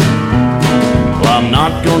 Well, I'm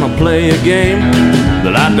not gonna play a game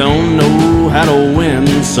that I don't know how to win.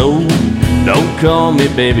 So don't call me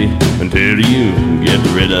baby until you get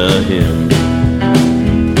rid of him.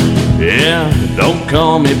 Yeah, don't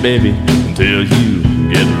call me baby until you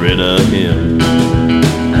get rid of him.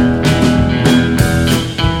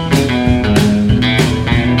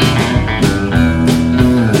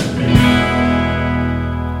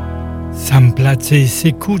 Sam Platz et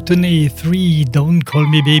ses Kootenai 3 Don't Call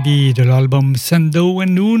Me Baby de l'album Sando and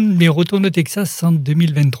Noon, mais retourne au Texas en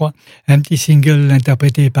 2023. Un petit single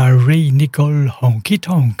interprété par Ray Nicole, Honky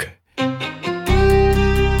Tonk.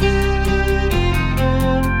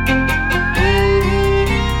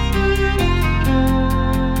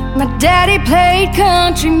 My daddy played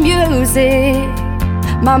country music,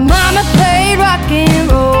 my mama played rock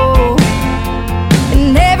and roll,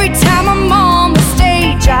 and every time I'm on the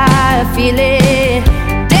stage I feel it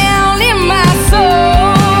down in my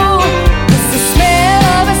soul. It's the smell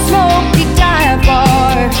of a smoky dive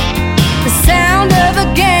bar, the sound of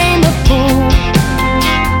a game of pool,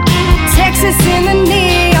 Texas in the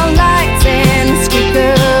neon lights and the squeak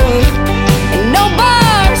of and no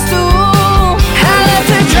bar stool.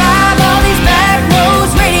 Drive all these back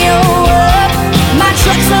roads, radio up. My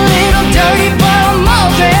truck's a little dirty, but I'm all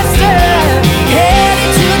dressed up.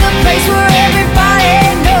 Headed to the place where everybody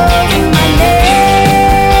knows my name.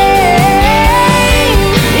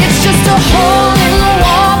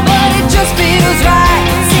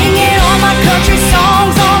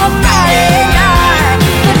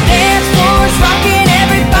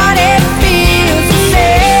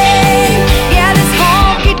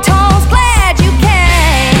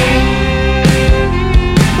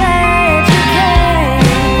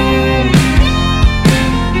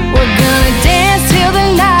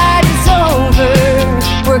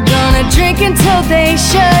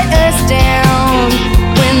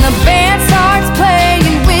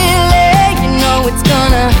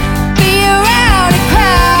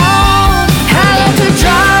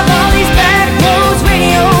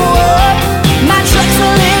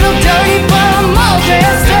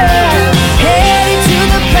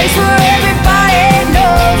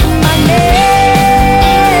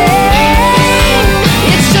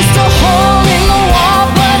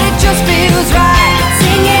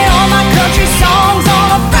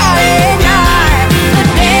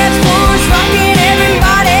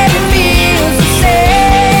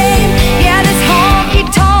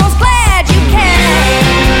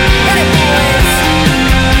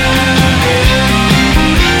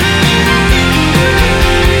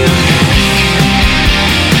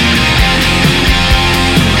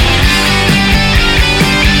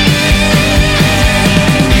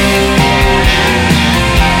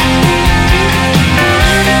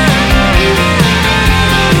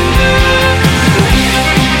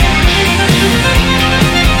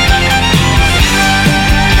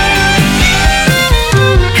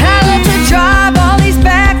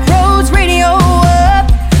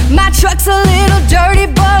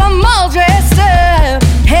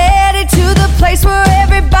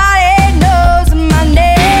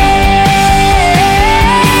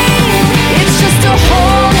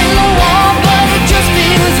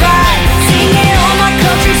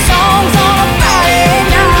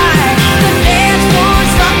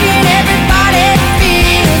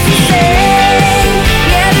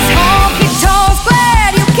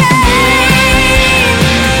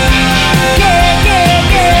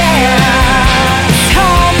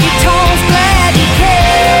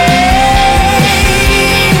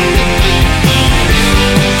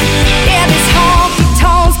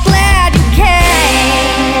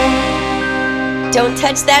 Don't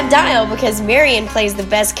touch that dial because Marion plays the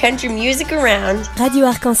best country music around. Radio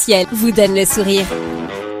Arc-en-Ciel vous donne le sourire.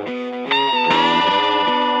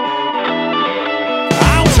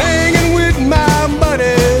 I was hanging with my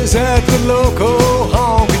buddies at the local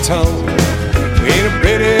honky-tonk when a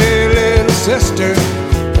pretty little sister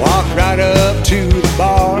walked right up to the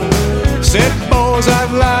bar. Said, boys,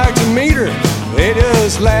 I'd like to meet her. They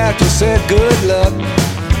just laughed and said, good luck.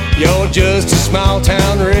 You're just a small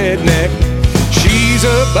town redneck. She's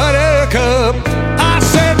a buttercup. I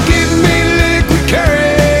said, give me liquid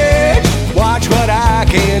courage. Watch what I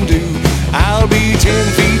can do. I'll be 10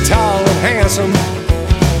 feet tall and handsome,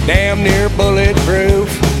 damn near bulletproof.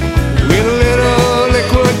 With a little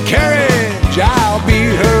liquid courage, I'll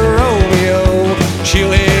be her Romeo.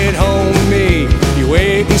 She'll head home with me. You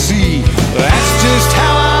wait and see. That's just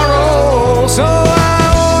how I roll. So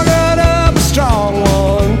I ordered up a strong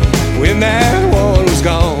one. When that one was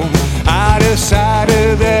gone, I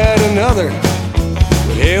decided that another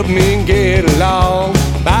would help me get along.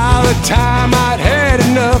 By the time I'd had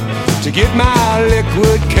enough to get my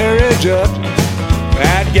liquid courage up,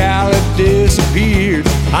 that gal had disappeared.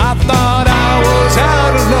 I thought I was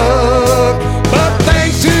out of luck, but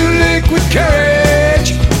thanks to liquid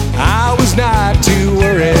courage, I was not too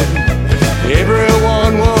worried.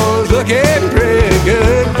 Everyone was looking pretty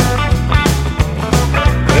good.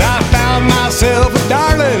 But I found myself a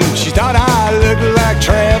darling. She thought I looked like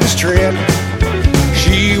Travis Tritt.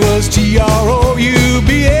 She was Trouble.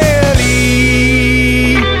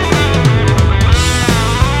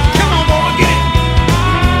 Come on, boy, get it.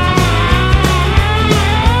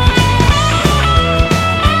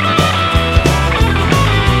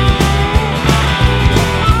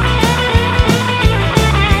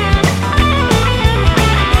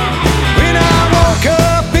 When I woke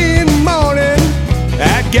up in the morning,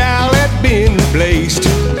 that gal had been replaced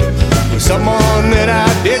with someone that I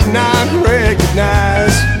did not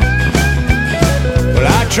recognize. Well,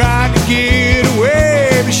 I tried to get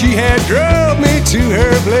away, but she had drove me to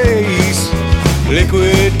her place.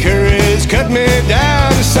 Liquid courage cut me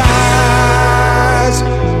down to size.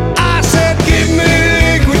 I said, give me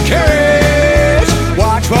liquid courage.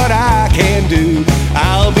 Watch what I can do.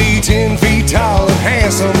 I'll be 10 feet tall and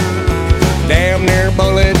handsome, damn near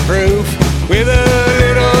bulletproof. With a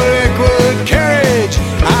little liquid courage,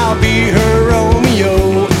 I'll be her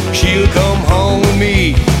Romeo. She'll come home with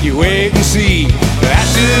me. You wait and see.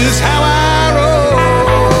 That's just how I roll.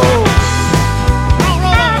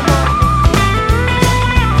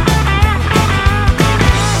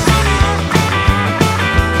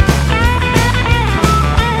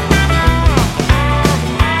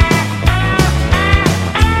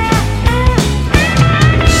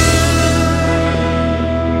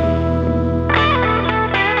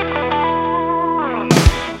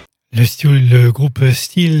 Le groupe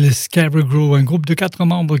Steel Scarecrow, un groupe de 4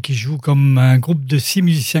 membres qui joue comme un groupe de 6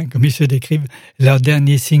 musiciens, comme ils se décrivent. Leur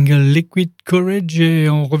dernier single, Liquid Courage, et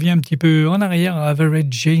on revient un petit peu en arrière à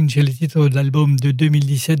Average Change, le titre de l'album de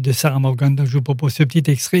 2017 de Sarah Morgan. Donc je vous propose ce petit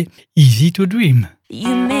extrait, Easy to Dream.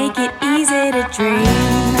 You make it easy to dream.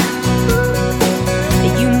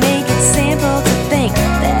 You make it simple to think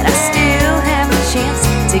that I still have a chance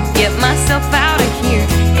to get myself out of here.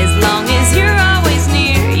 As long as you're always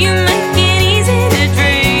near, you make it easy to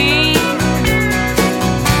dream.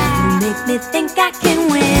 You make me think I can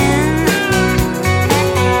win.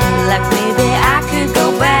 Like maybe I could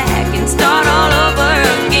go back and start all over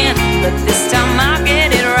again. But this time I'll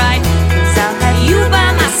get it right, 'cause I'll have you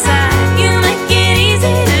by my side. You make it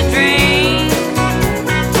easy to dream.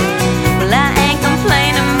 Well, I ain't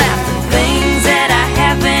complaining about the things that I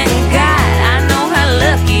haven't got. I know how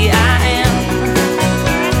lucky I am.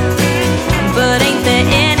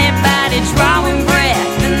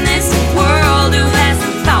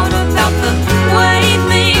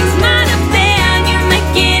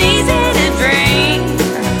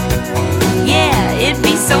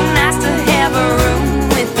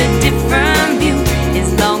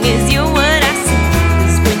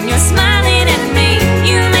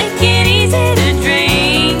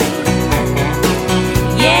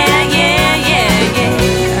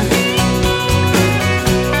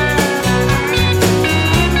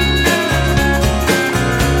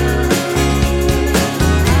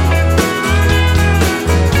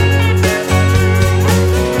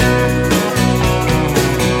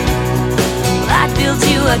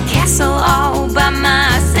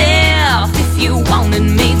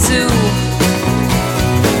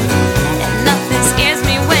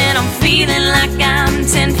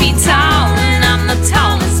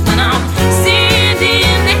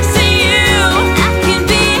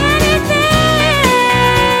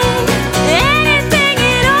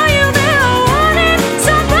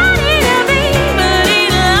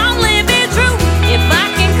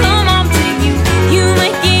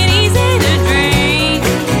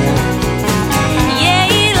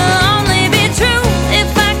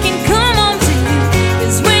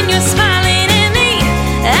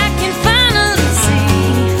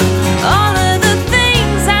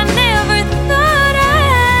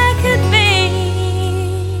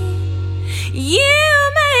 You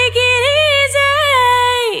make it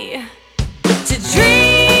easy to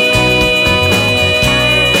dream.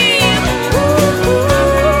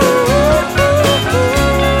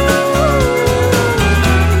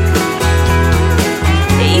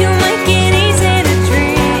 You make it easy to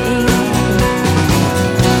dream.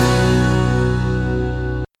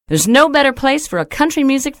 There's no better place for a country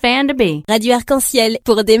music fan to be. Radio Arc-en-Ciel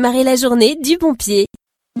pour démarrer la journée du bon pied.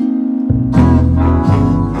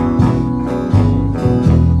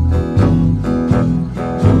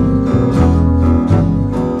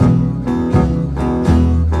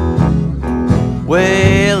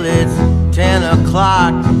 Well, it's 10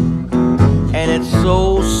 o'clock and it's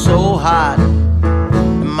so hot.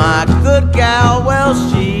 My good gal, well,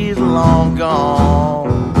 she's long gone.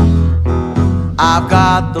 I've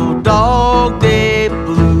got the dog day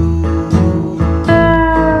blues,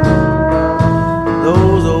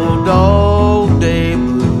 those old dog day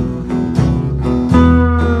blues,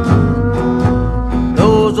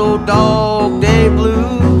 those old dog day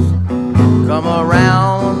blues come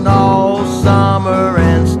around all summer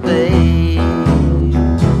and stay.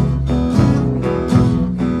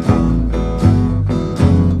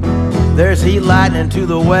 There's heat lightning to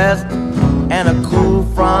the west and a cool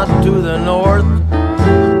front to the north,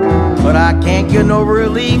 but I can't get no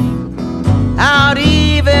relief out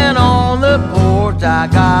even on the porch. I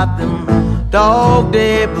got them dog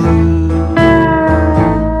day blues,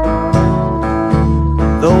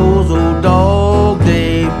 those old dog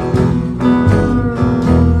day blues,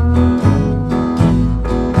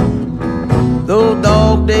 those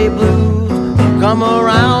dog day blues come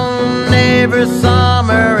around every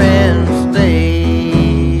summer and stay.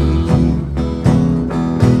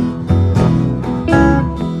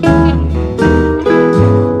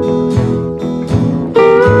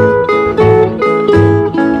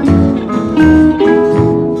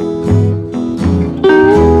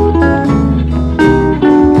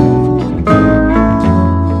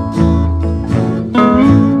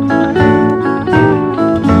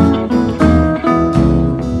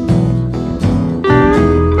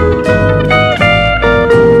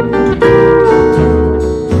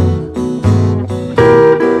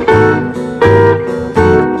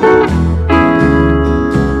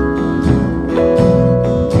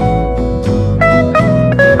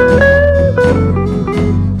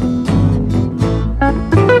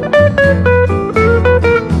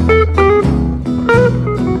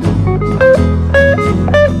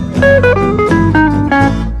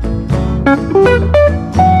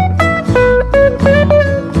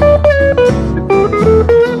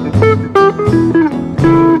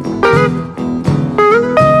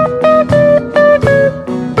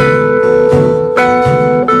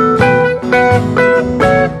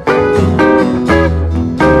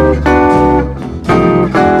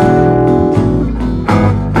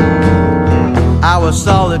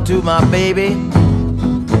 To my baby,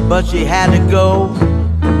 but she had to go,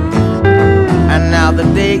 and now the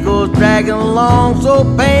day goes dragging along so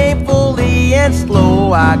painfully and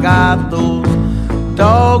slow. I got those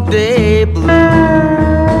dog day blues,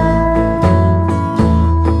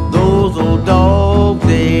 those old dog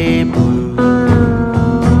day blues,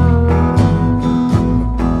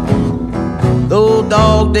 those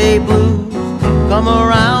dog day blues come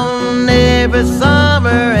around every summer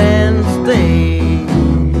and stay.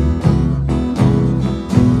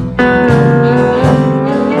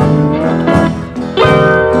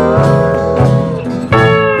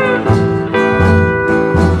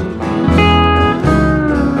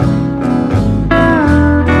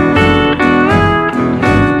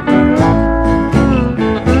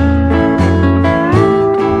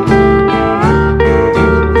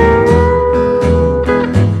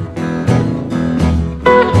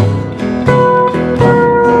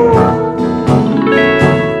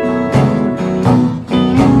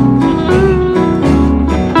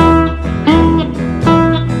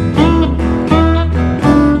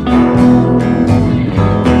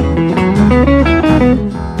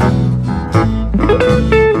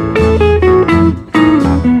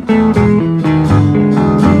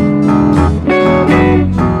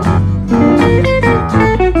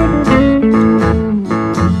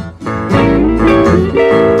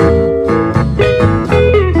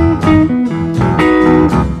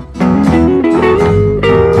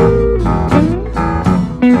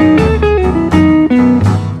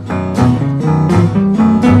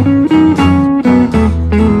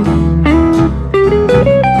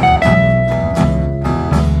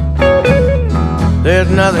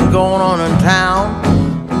 nothing going on in town,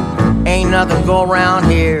 ain't nothing going around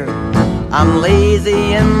here. I'm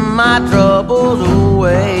lazy and my troubles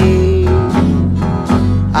away.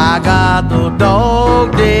 I got about the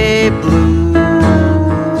dog day blues.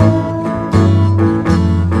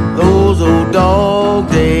 Those old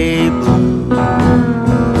dog day blues.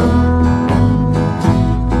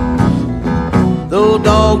 Those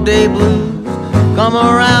dog day blues come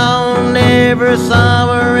around every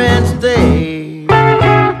summer and stay.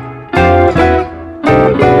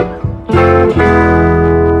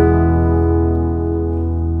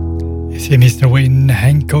 C'est Mr. Wayne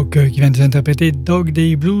Hancock qui vient de nous interpréter Dog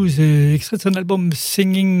Day Blues, extrait de son album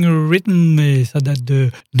Singing Rhythm, et ça date de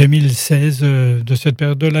 2016, de cette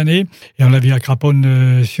période de l'année. Et on l'a vu à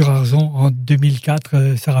Craponne sur Arzon en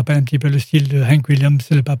 2004. Ça rappelle un petit peu le style de Hank Williams,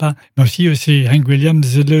 le papa, mais aussi Hank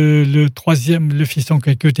Williams, le troisième, le fiston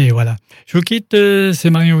qui a cuté, voilà. Je vous quitte, c'est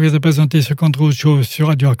Marion qui vous a présenté ce contrôle show sur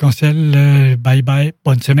Radio Arc-en-Ciel. Bye bye,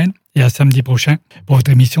 bonne semaine et à samedi prochain pour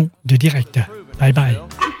votre émission de direct. Bye bye.